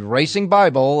 So the Racing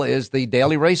Bible is the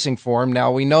daily racing form.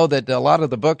 Now, we know that a lot of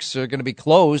the books are going to be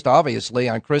closed, obviously,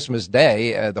 on Christmas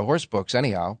Day, the horse books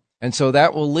anyhow. And so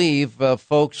that will leave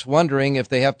folks wondering if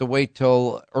they have to wait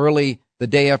till early the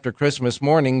day after Christmas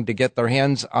morning to get their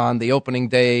hands on the opening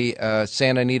day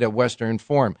Santa Anita Western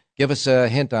form. Give us a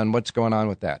hint on what's going on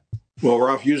with that. Well,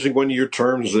 Ralph, using one of your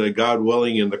terms, God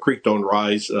willing, and the creek don't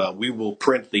rise, we will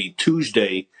print the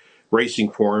Tuesday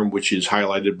racing form, which is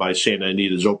highlighted by Santa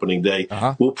Anita's opening day.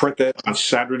 We'll print that on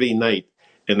Saturday night,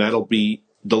 and that'll be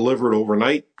delivered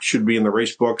overnight. Should be in the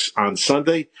race books on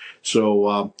Sunday.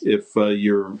 So if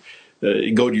you're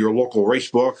go to your local race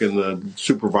book and the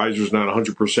supervisor's not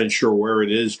 100% sure where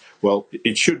it is, well,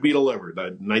 it should be delivered.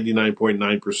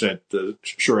 99.9%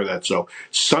 sure of that. So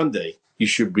Sunday, you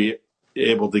should be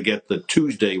able to get the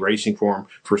Tuesday racing form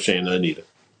for Santa Anita.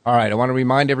 All right, I want to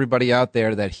remind everybody out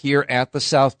there that here at the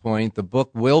South Point, the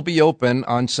book will be open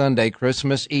on Sunday,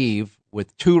 Christmas Eve,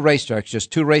 with 2 racetracks.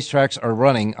 Just 2 racetracks are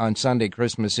running on Sunday,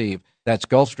 Christmas Eve. That's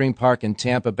Gulfstream Park and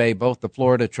Tampa Bay. Both the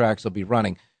Florida tracks will be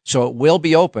running. So it will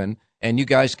be open, and you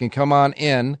guys can come on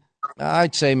in.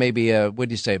 I'd say maybe, what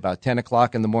do you say, about 10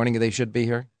 o'clock in the morning they should be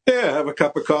here? Yeah, have a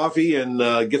cup of coffee and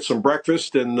get some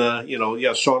breakfast and,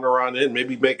 saunter on in.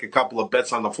 Maybe make a couple of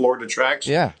bets on the Florida tracks.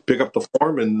 Yeah. Pick up the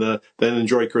form and then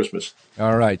enjoy Christmas.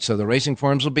 All right. So the racing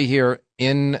forms will be here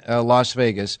in Las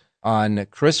Vegas on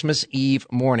Christmas Eve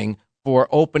morning for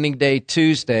opening day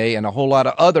Tuesday, and a whole lot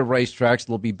of other racetracks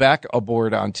will be back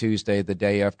aboard on Tuesday, the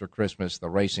day after Christmas. The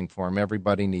racing form,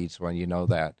 everybody needs one. You know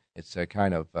that. It's a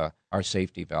kind of our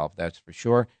safety valve, that's for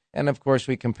sure. And, of course,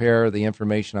 we compare the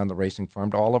information on the racing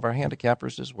form to all of our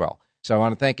handicappers as well. So I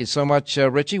want to thank you so much,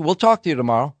 Richie. We'll talk to you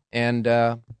tomorrow, and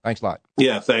thanks a lot.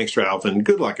 Yeah, thanks, Ralph, and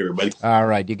good luck, everybody. All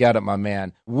right, you got it, my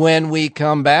man. When we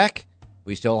come back,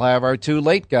 we still have our 2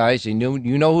 late guys. You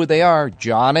know who they are,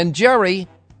 John and Jerry.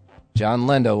 John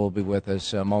Lindo will be with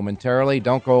us momentarily.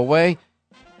 Don't go away.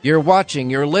 You're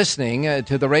listening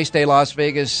to the Race Day Las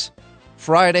Vegas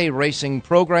Friday racing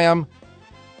program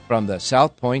from the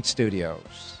South Point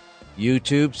Studios.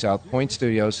 YouTube, South Point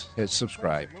Studios. Hit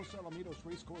subscribe.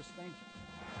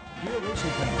 Dear racing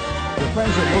fans, your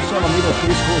friends at Los Alamitos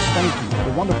Racecourse thank you,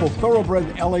 the wonderful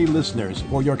Thoroughbred LA listeners,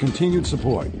 for your continued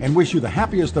support and wish you the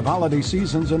happiest of holiday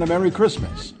seasons and a Merry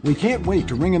Christmas. We can't wait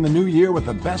to ring in the new year with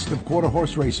the best of quarter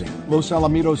horse racing. Los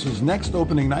Alamitos' next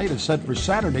opening night is set for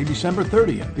Saturday, December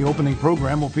 30th. The opening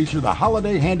program will feature the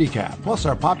Holiday Handicap, plus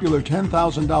our popular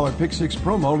 $10,000 Pick 6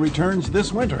 promo returns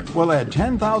this winter. We'll add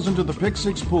 $10,000 to the Pick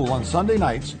 6 pool on Sunday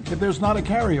nights if there's not a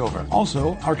carryover.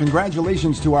 Also, our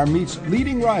congratulations to our meet's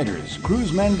leading riders,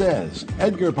 Cruz Mendez,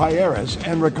 Edgar Payeras,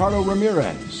 and Ricardo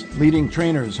Ramirez. Leading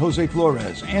trainers Jose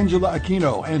Flores, Angela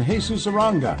Aquino, and Jesus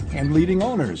Aranga. And leading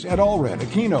owners Ed Allred,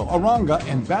 Aquino, Aranga,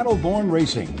 and Battleborn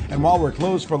Racing. And while we're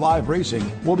closed for live racing,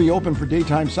 we'll be open for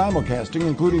daytime simulcasting,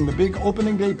 including the big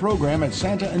opening day program at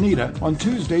Santa Anita on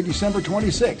Tuesday, December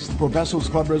 26th. For Vessels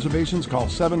Club reservations, call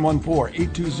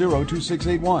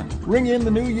 714-820-2681. Ring in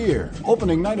the new year.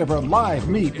 Opening night of our live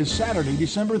meet is Saturday,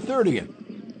 December 30th.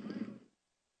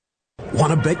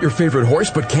 Want to bet your favorite horse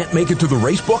but can't make it to the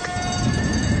racebook?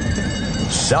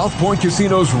 South Point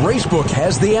Casino's Racebook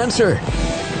has the answer.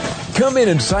 Come in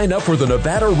and sign up for the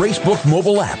Nevada Racebook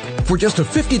mobile app. For just a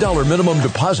 $50 minimum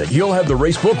deposit, you'll have the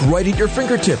racebook right at your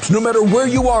fingertips, no matter where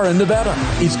you are in Nevada.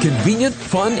 It's convenient,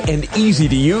 fun, and easy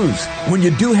to use. When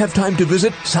you do have time to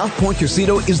visit, South Point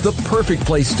Casino is the perfect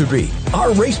place to be. Our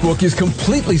racebook is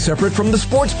completely separate from the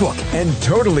sportsbook and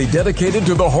totally dedicated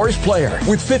to the horse player.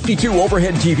 With 52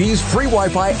 overhead TVs, free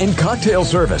Wi-Fi, and cocktail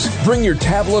service. Bring your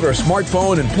tablet or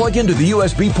smartphone and plug into the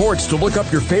USB ports to look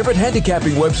up your favorite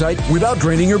handicapping website without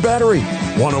draining your battery.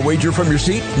 Want to wager from your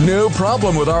seat? No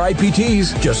problem with our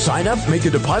IPTs. Just sign up, make a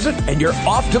deposit, and you're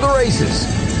off to the races.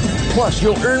 Plus,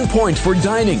 you'll earn points for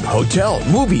dining, hotel,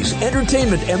 movies,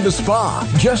 entertainment, and the spa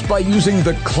just by using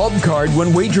the club card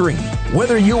when wagering.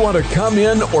 Whether you want to come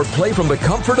in or play from the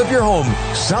comfort of your home,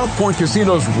 South Point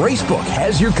Casino's Racebook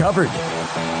has you covered.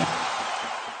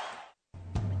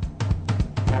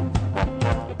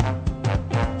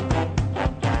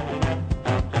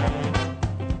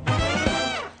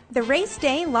 The Race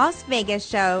Day Las Vegas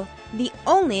Show, the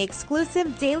only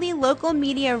exclusive daily local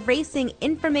media racing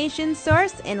information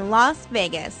source in Las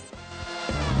Vegas.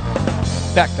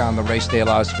 Back on the Race Day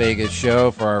Las Vegas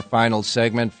Show for our final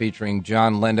segment featuring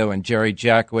John Lindo and Jerry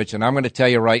Jackowicz. And I'm going to tell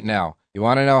you right now, you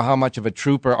want to know how much of a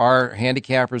trooper our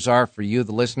handicappers are for you,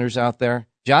 the listeners out there?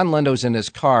 John Lindo's in his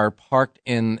car parked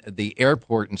in the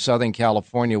airport in Southern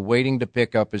California waiting to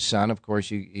pick up his son. Of course,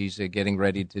 he's getting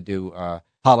ready to do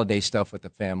holiday stuff with the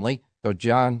family. So,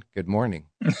 John, good morning.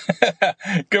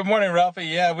 Good morning, Ralphie.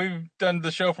 Yeah, we've done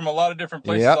the show from a lot of different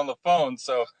places on the phone,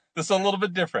 so this is a little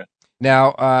bit different.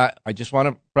 Now, I just want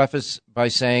to preface by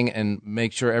saying and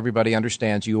make sure everybody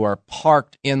understands you are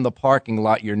parked in the parking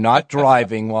lot. You're not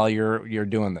driving while you're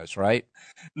doing this, right?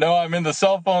 No, I'm in the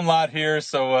cell phone lot here,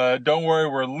 so don't worry.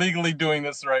 We're legally doing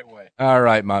this the right way. All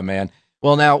right, my man.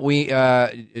 Well, now,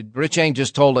 Rich Eng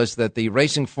just told us that the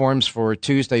racing forms for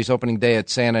Tuesday's opening day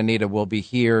at Santa Anita will be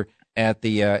here at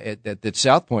the at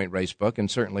South Point Racebook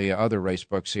and certainly other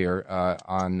racebooks here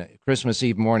on Christmas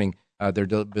Eve morning. They're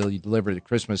delivered at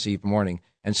Christmas Eve morning.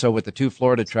 And so with the two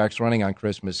Florida tracks running on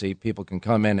Christmas Eve, people can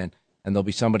come in and there'll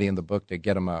be somebody in the book to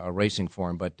get them a racing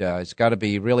form. But it's got to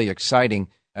be really exciting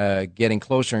getting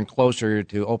closer and closer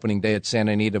to opening day at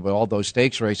Santa Anita with all those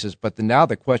stakes races. But now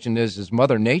the question is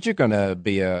Mother Nature going to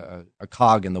be a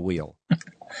cog in the wheel?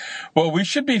 Well, we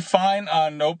should be fine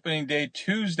on opening day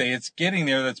Tuesday. It's getting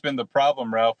there that's been the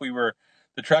problem, Ralph. The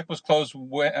track was closed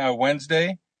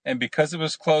Wednesday. And because it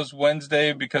was closed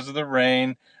Wednesday because of the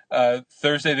rain,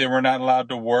 Thursday they were not allowed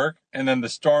to work. And then the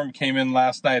storm came in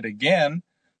last night again.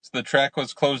 So the track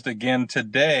was closed again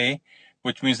today,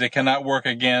 which means they cannot work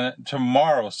again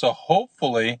tomorrow. So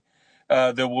hopefully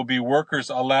there will be workers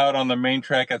allowed on the main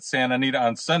track at Santa Anita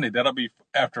on Sunday. That'll be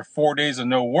after 4 days of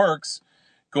no works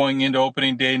going into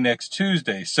opening day next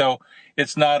Tuesday. So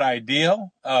it's not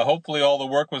ideal. Hopefully all the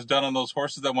work was done on those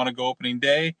horses that want to go opening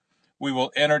day. We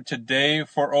will enter today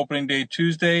for opening day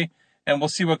Tuesday, and we'll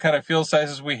see what kind of field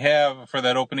sizes we have for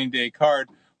that opening day card.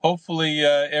 Hopefully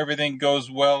everything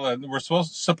goes well, and we're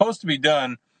supposed to be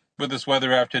done with this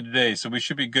weather after today, so we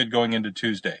should be good going into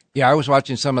Tuesday. Yeah, I was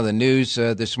watching some of the news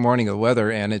this morning of the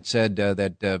weather, and it said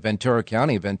that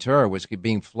Ventura was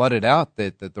being flooded out,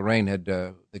 that the rain had,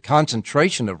 the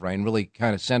concentration of rain really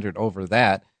kind of centered over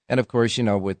that. And, of course,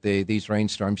 with these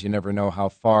rainstorms, you never know how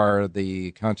far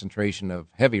the concentration of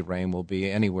heavy rain will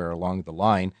be anywhere along the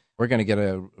line. We're going to get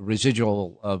a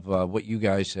residual of what you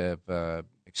guys have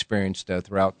experienced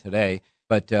throughout today.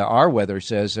 But our weather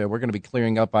says we're going to be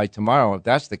clearing up by tomorrow. If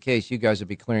that's the case, you guys will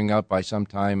be clearing up by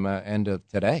sometime end of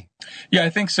today. Yeah, I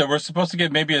think so. We're supposed to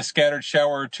get maybe a scattered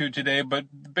shower or two today, but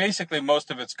basically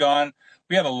most of it's gone.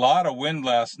 We had a lot of wind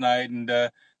last night, and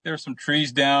there were some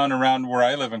trees down around where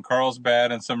I live in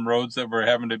Carlsbad and some roads that were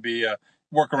having to be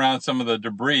work around some of the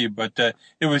debris. But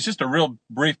it was just a real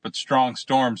brief but strong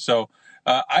storm. So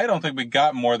I don't think we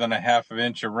got more than a half of an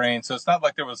inch of rain. So it's not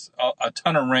like there was a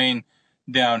ton of rain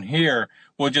down here.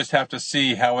 We'll just have to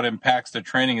see how it impacts the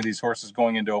training of these horses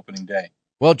going into opening day.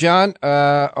 Well, John,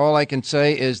 all I can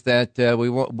say is that we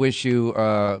wish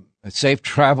you safe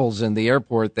travels in the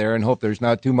airport there and hope there's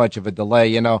not too much of a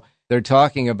delay. They're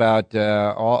talking about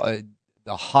the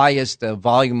highest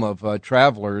volume of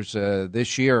travelers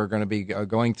this year are going to be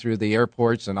going through the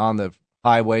airports and on the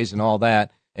highways and all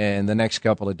that in the next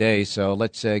couple of days. So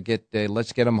let's get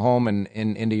them home and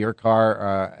into your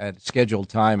car at scheduled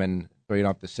time, and so you don't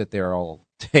have to sit there all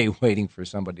day waiting for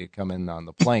somebody to come in on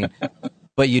the plane.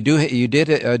 But you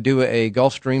did do a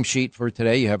Gulfstream sheet for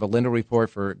today. You have a Lindo report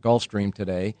for Gulfstream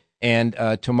today, and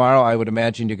tomorrow I would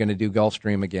imagine you're going to do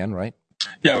Gulfstream again, right?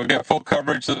 Yeah, we've got full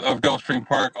coverage of Gulfstream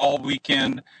Park all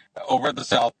weekend over at the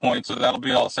South Point, so that'll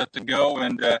be all set to go.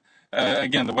 And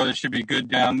again, the weather should be good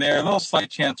down there. A little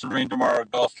slight chance of rain tomorrow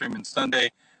at Gulfstream and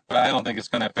Sunday, but I don't think it's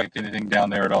going to affect anything down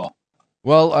there at all.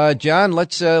 Well, John,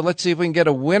 let's see if we can get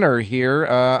a winner here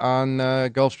on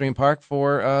Gulfstream Park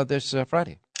for this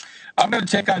Friday. I'm going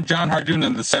to take on John Hardoon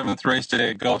in the 7th race today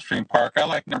at Gulfstream Park. I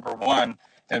like number 1,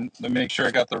 and let me make sure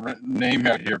I got the name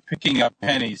out here, Picking Up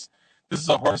Pennies. This is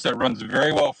a horse that runs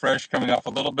very well fresh, coming off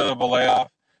a little bit of a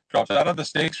layoff, drops out of the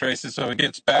stakes races, so he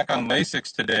gets back on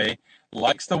Lasix today,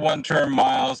 likes the one-turn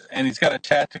miles, and he's got a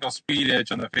tactical speed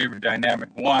edge on the favorite Dynamic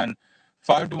 1.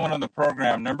 5-1 on the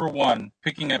program. Number 1,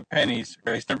 Picking Up Pennies,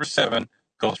 race number 7,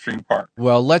 Gulfstream Park.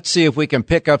 Well, let's see if we can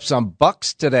pick up some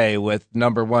bucks today with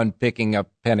number 1, Picking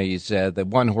Up Pennies. The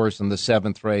one horse in the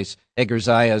 7th race, Edgar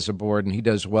Zaya's aboard, and he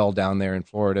does well down there in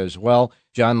Florida as well.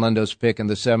 John Lindo's pick in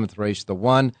the 7th race, the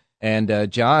 1.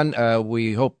 And, John,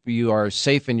 we hope you are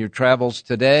safe in your travels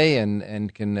today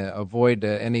and can avoid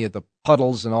any of the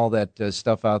puddles and all that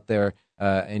stuff out there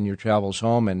in your travels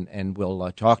home. And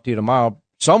we'll talk to you tomorrow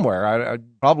somewhere,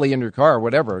 probably in your car or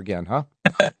whatever again, huh?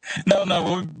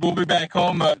 No, we'll be back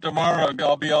home tomorrow.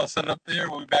 I'll be all set up there.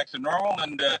 We'll be back to normal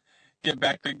and get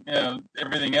back to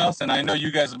everything else. And I know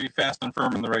you guys will be fast and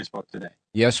firm in the race book today.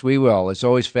 Yes, we will. It's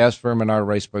always fast, firm in our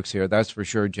race books here. That's for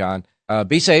sure, John.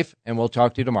 Be safe, and we'll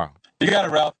talk to you tomorrow. You got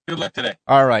it, Ralph. Good luck today.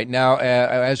 All right. Now,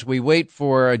 as we wait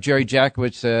for Jerry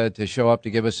Jackowitz to show up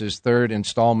to give us his third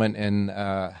installment in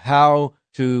how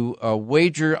to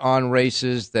wager on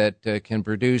races that can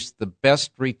produce the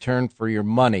best return for your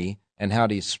money and how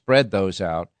to spread those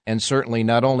out. And certainly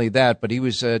not only that, but he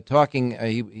was talking,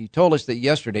 he told us that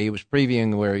yesterday he was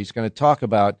previewing where he's going to talk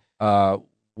about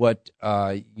what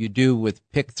you do with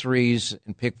pick threes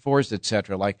and pick fours,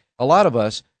 etc. Like a lot of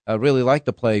us really like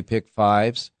to play pick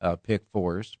fives, pick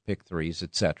fours, pick threes,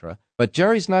 etc. But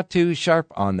Jerry's not too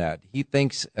sharp on that. He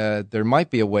thinks there might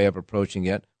be a way of approaching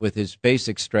it with his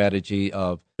basic strategy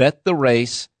of bet the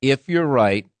race. If you're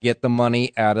right, get the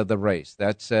money out of the race.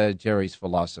 That's Jerry's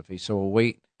philosophy. So we'll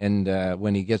wait, and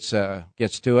when he gets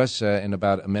to us in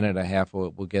about a minute and a half,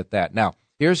 we'll get that. Now,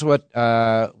 here's what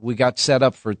we got set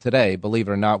up for today, believe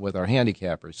it or not, with our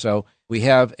handicappers. So we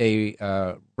have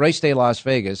a Race Day Las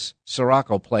Vegas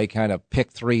Siraco play kind of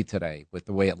pick three today with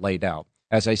the way it laid out.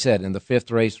 As I said, in the 5th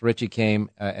race, Richie came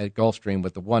at Gulfstream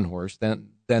with the 1 horse. Then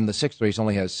the 6th race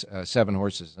only has 7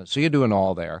 horses. So you're doing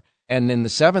all there. And in the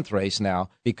 7th race now,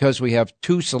 because we have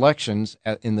 2 selections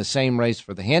in the same race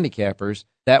for the handicappers,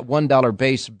 that $1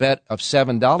 base bet of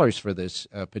 $7 for this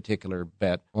particular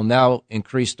bet will now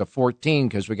increase to $14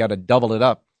 because we got to double it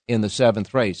up in the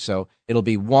 7th race. So it'll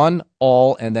be 1,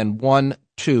 all, and then 1,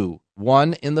 2.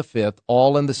 1 in the 5th,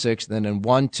 all in the 6th, and then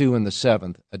 1, 2 in the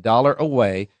 7th. $1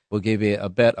 away. We'll give you a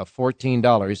bet of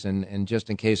 $14, and just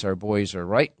in case our boys are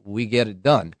right, we get it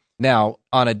done. Now,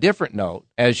 on a different note,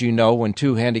 as you know, when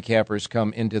 2 handicappers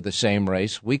come into the same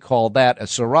race, we call that a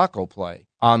Siraco play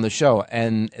on the show,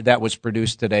 and that was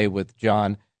produced today with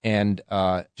John and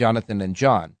Jonathan and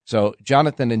John. So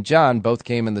Jonathan and John both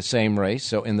came in the same race.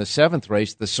 So in the 7th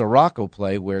race, the Siraco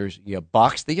play, where you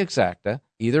box the exacta,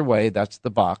 either way, that's the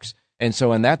box. And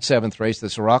so in that 7th race, the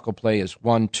Siraco play is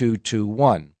 1, 2, 2,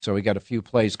 1. So we got a few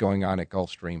plays going on at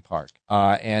Gulfstream Park.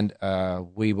 And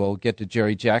we will get to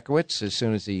Jerry Jackowitz as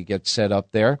soon as he gets set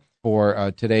up there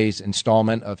for today's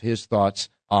installment of his thoughts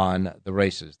on the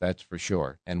races. That's for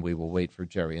sure. And we will wait for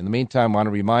Jerry. In the meantime, I want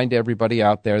to remind everybody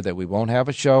out there that we won't have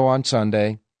a show on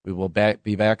Sunday. We will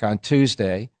be back on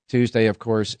Tuesday. Tuesday, of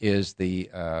course, is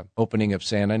the opening of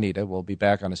Santa Anita. We'll be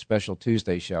back on a special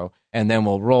Tuesday show. And then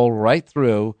we'll roll right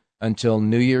through until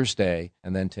New Year's Day,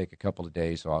 and then take a couple of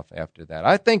days off after that.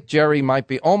 I think Jerry might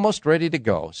be almost ready to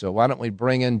go, so why don't we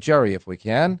bring in Jerry, if we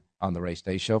can, on the Race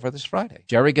Day show for this Friday.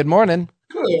 Jerry, good morning.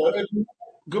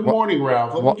 Good morning,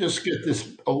 Ralph. Let me just get this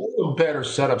a little better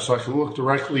set up so I can look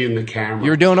directly in the camera.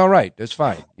 You're doing all right. That's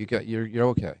fine. You're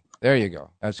okay. There you go.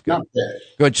 That's good. Not bad.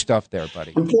 Good stuff there,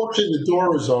 buddy. Unfortunately, the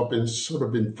door was open, sort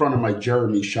of in front of my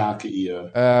Jeremy Shockey.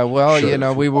 Well,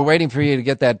 shirt. We were waiting for you to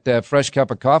get that fresh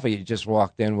cup of coffee you just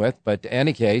walked in with. But in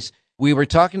any case, we were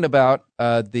talking about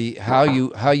how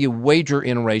you wager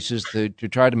in races to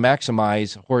try to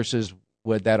maximize horses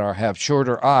that have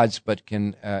shorter odds, but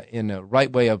can in a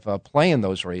right way of playing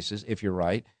those races. If you're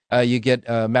right, you get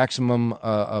a maximum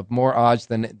of more odds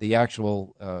than the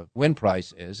actual win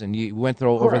price is, and you went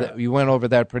over that. You went over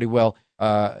that pretty well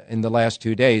in the last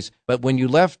 2 days. But when you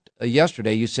left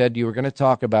yesterday, you said you were going to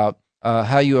talk about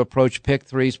how you approach pick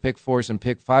threes, pick fours, and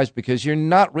pick fives because you're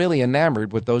not really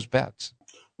enamored with those bets.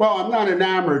 Well, I'm not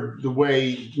enamored the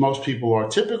way most people are.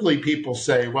 Typically, people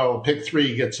say, "Well, pick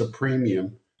 3 gets a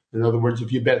premium." In other words,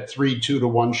 if you bet 3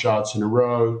 2-to-1 shots in a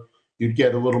row, you'd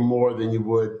get a little more than you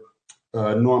would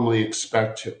normally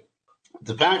expect to.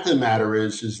 The fact of the matter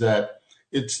is that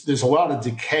there's a lot of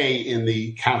decay in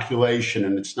the calculation,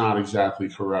 and it's not exactly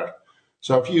correct.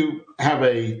 So if you have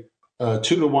a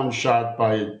 2-to-1 shot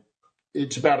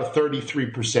it's about a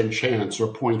 33% chance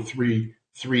or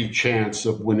 0.33 chance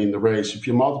of winning the race. If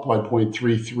you multiply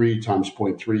 0.33 times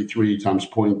 0.33 times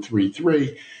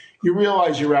 0.33, you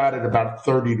realize you're out at about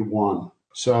 30-to-1.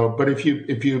 So, but if you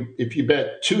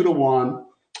bet 2-to-1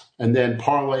 and then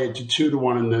parlay it to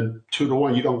 2-to-1 and then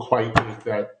 2-to-1, you don't quite make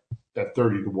that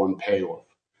 30-to-1 payoff.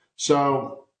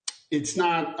 So it's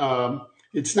not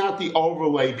the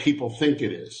overlay people think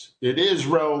it is. It is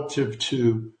relative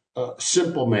to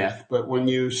simple math, but when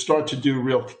you start to do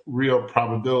real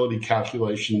probability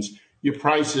calculations,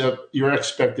 your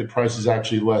expected price is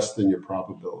actually less than your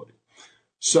probability.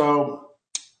 So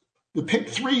the pick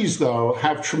threes, though,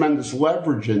 have tremendous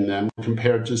leverage in them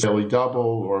compared to daily double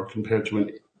or compared to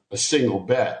a single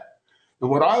bet. And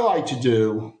what I like to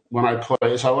do when I play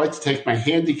is I like to take my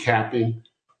handicapping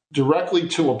directly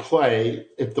to a play.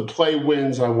 If the play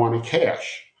wins, I want to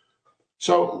cash.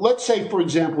 So let's say, for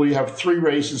example, you have 3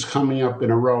 races coming up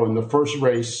in a row. In the first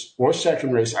race or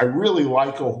second race, I really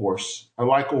like a horse. I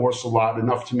like a horse a lot,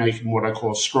 enough to make him what I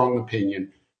call a strong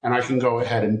opinion, and I can go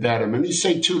ahead and bet him. And you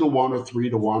say 2-to-1 or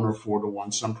 3-to-1 or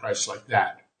 4-to-1, some price like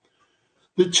that.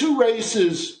 The 2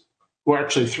 races, or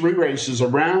actually 3 races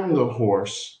around the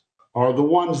horse, are the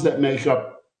ones that make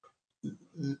up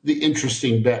the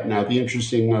interesting bet now, the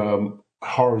interesting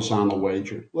horizontal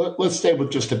wager. Let's stay with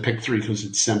just a pick 3 because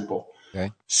it's simple. Okay.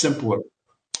 Simpler.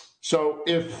 So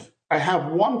if I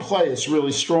have one play that's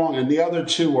really strong and the other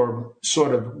 2 are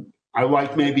sort of, I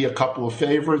like maybe a couple of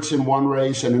favorites in one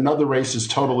race and another race is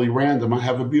totally random, I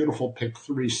have a beautiful pick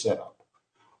 3 set up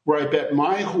where I bet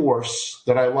my horse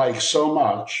that I like so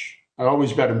much. I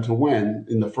always bet him to win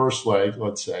in the first leg,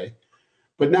 let's say.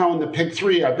 But now in the pick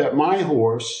 3, I bet my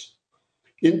horse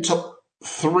into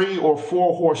 3 or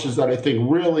 4 horses that I think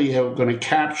really are going to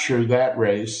capture that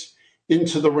race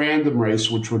into the random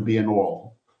race, which would be an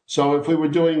all. So if we were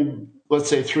doing, let's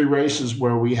say, 3 races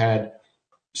where we had,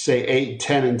 say, 8,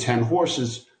 10, and 10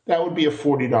 horses, that would be a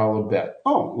 $40 bet.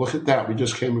 Oh, look at that. We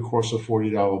just came across a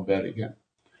 $40 bet again.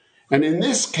 And in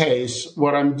this case,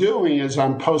 what I'm doing is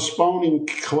I'm postponing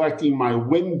collecting my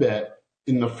win bet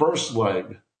in the first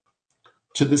leg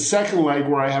to the second leg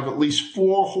where I have at least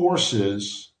 4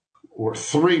 horses or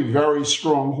 3 very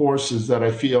strong horses that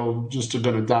I feel just are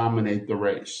going to dominate the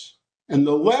race. And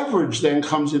the leverage then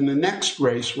comes in the next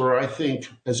race where I think,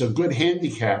 as a good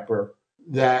handicapper,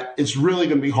 that it's really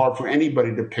going to be hard for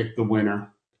anybody to pick the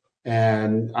winner.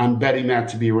 And I'm betting that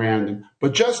to be random.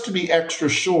 But just to be extra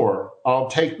sure, I'll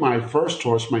take my first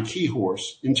horse, my key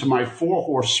horse, into my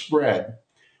 4-horse spread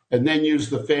and then use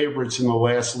the favorites in the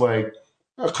last leg,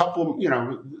 a couple,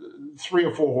 3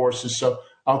 or 4 horses. So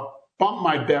I'll bump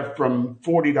my bet from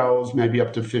 $40 maybe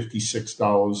up to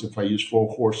 $56 if I use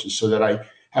 4 horses so that I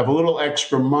have a little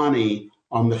extra money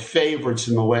on the favorites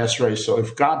in the last race. So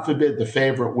if, God forbid, the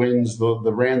favorite wins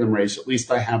the random race, at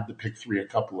least I have the pick 3 a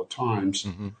couple of times.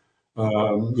 Mm-hmm.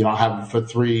 I'll have it for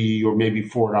 $3 or maybe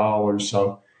 $4.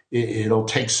 So it'll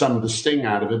take some of the sting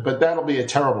out of it, but that'll be a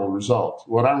terrible result.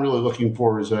 What I'm really looking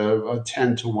for is a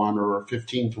 10-to-1 or a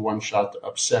 15-to-1 shot to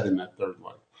upset in that third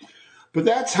leg. But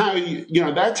that's how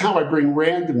that's how I bring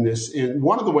randomness in.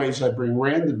 One of the ways I bring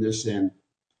randomness in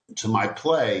to my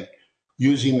play,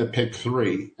 using the pick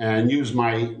 3 and use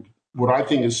my, what I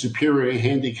think is superior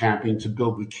handicapping to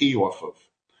build the key off of.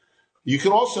 You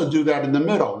could also do that in the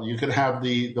middle. You could have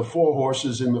the 4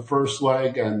 horses in the first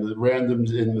leg and the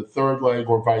randoms in the third leg,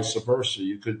 or vice versa.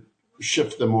 You could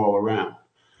shift them all around.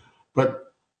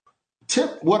 But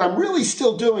what I'm really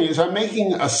still doing is I'm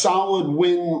making a solid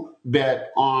win bet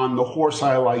on the horse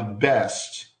I like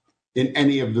best in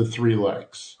any of the 3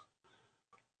 legs.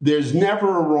 There's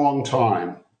never a wrong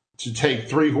time to take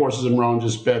 3 horses in a row and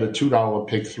just bet a $2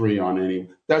 pick 3 on any.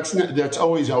 That's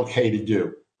always okay to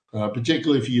do,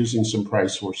 particularly if you're using some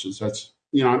price horses. That's,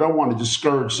 I don't want to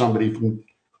discourage somebody from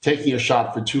taking a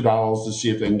shot for $2 to see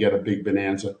if they can get a big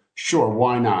bonanza. Sure,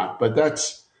 why not? But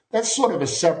that's sort of a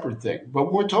separate thing. But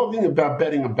when we're talking about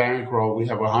betting a bankroll, we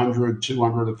have $100,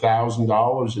 $200,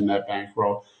 $1,000 in that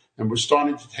bankroll, and we're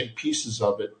starting to take pieces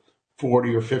of it,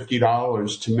 $40 or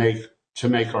 $50 to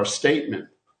make our statement.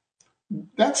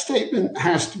 That statement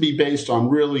has to be based on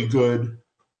really good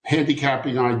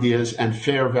handicapping ideas and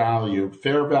fair value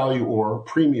or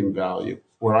premium value,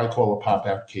 what I call a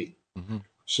pop-out key. Mm-hmm.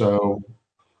 So,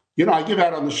 I give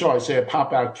out on the show, I say a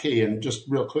pop-out key, and just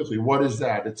real quickly, what is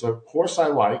that? It's a horse I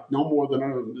like, no more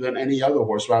than any other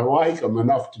horse, but I like him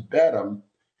enough to bet him,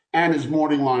 and his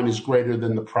morning line is greater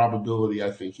than the probability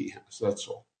I think he has. That's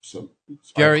all. So,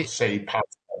 Jerry, say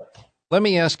pop-out. Let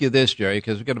me ask you this, Jerry,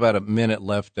 because we've got about a minute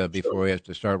left before we have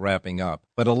to start wrapping up.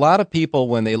 But a lot of people,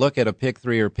 when they look at a pick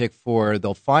 3 or pick 4,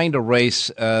 they'll find a race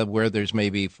where there's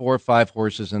maybe 4 or 5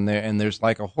 horses in there, and there's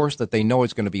like a horse that they know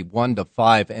is going to be 1 to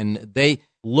 5, and they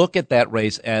look at that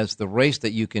race as the race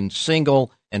that you can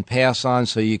single and pass on,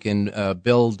 so you can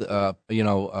build,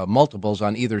 multiples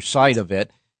on either side of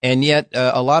it. And yet,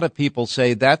 a lot of people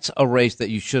say that's a race that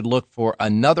you should look for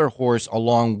another horse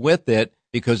along with it,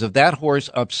 because if that horse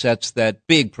upsets that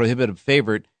big prohibitive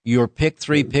favorite, your pick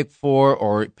 3, pick 4,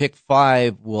 or pick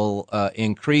 5 will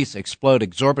explode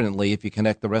exorbitantly if you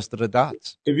connect the rest of the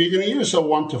dots. If you're going to use a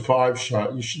 1 to 5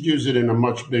 shot, you should use it in a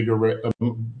much bigger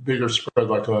spread,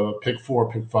 like a pick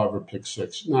 4, pick 5, or pick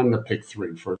 6, not in a pick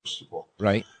 3, first of all.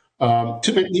 Right.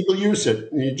 Too many people use it,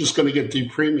 and you're just going to get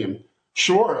deep premium.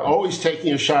 Sure, always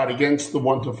taking a shot against the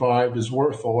 1 to 5 is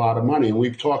worth a lot of money. And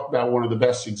we've talked about one of the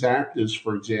best exactas,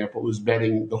 for example, is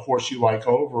betting the horse you like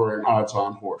over an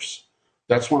odds-on horse.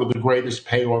 That's one of the greatest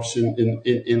payoffs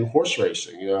in horse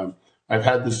racing. I've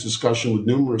had this discussion with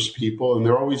numerous people, and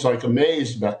they're always like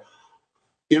amazed about,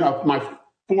 if my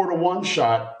 4 to 1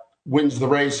 shot wins the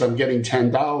race, I'm getting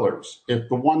 $10. If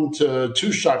the 1 to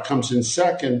 2 shot comes in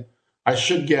second, I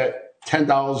should get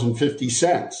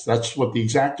 $10.50. That's what the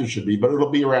exacta should be, but it'll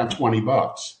be around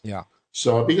 $20. Yeah.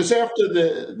 So because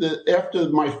after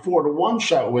my 4 to 1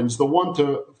 shot wins, the 1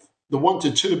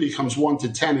 to 2 becomes 1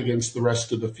 to 10 against the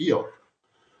rest of the field.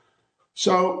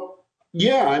 So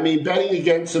yeah, I mean, betting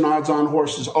against an odds-on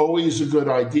horse is always a good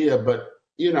idea, but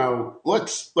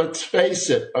let's face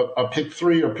it, a pick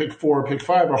 3 or pick 4 or pick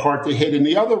 5 are hard to hit in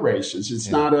the other races. It's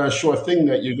not a sure thing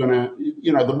that you're going to,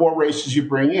 the more races you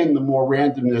bring in, the more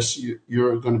randomness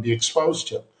you're going to be exposed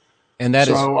to. And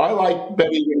I like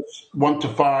betting against 1 to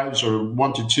 5s or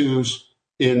 1 to 2s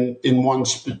in one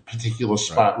particular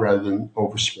spot rather than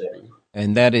overspreading.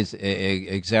 And that is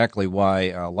exactly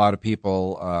why a lot of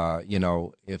people,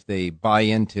 if they buy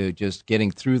into just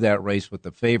getting through that race with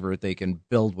the favorite, they can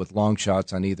build with long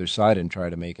shots on either side and try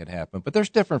to make it happen. But there's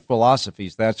different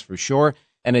philosophies, that's for sure.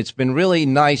 And it's been really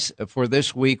nice for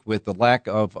this week with the lack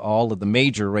of all of the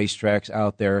major racetracks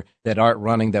out there that aren't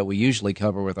running that we usually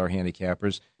cover with our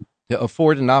handicappers, to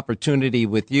afford an opportunity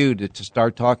with you to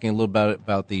start talking a little bit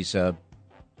about these,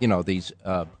 these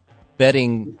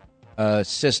betting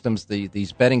systems,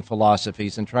 these betting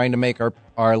philosophies, and trying to make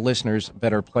our listeners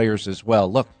better players as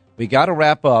well. Look, we got to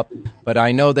wrap up, but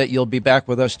I know that you'll be back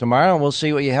with us tomorrow, and we'll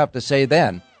see what you have to say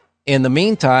then. In the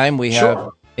meantime,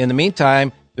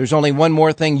 there's only one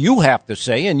more thing you have to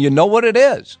say, and you know what it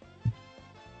is.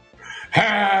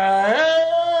 Have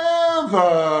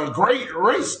a great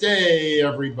race day,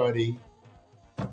 everybody.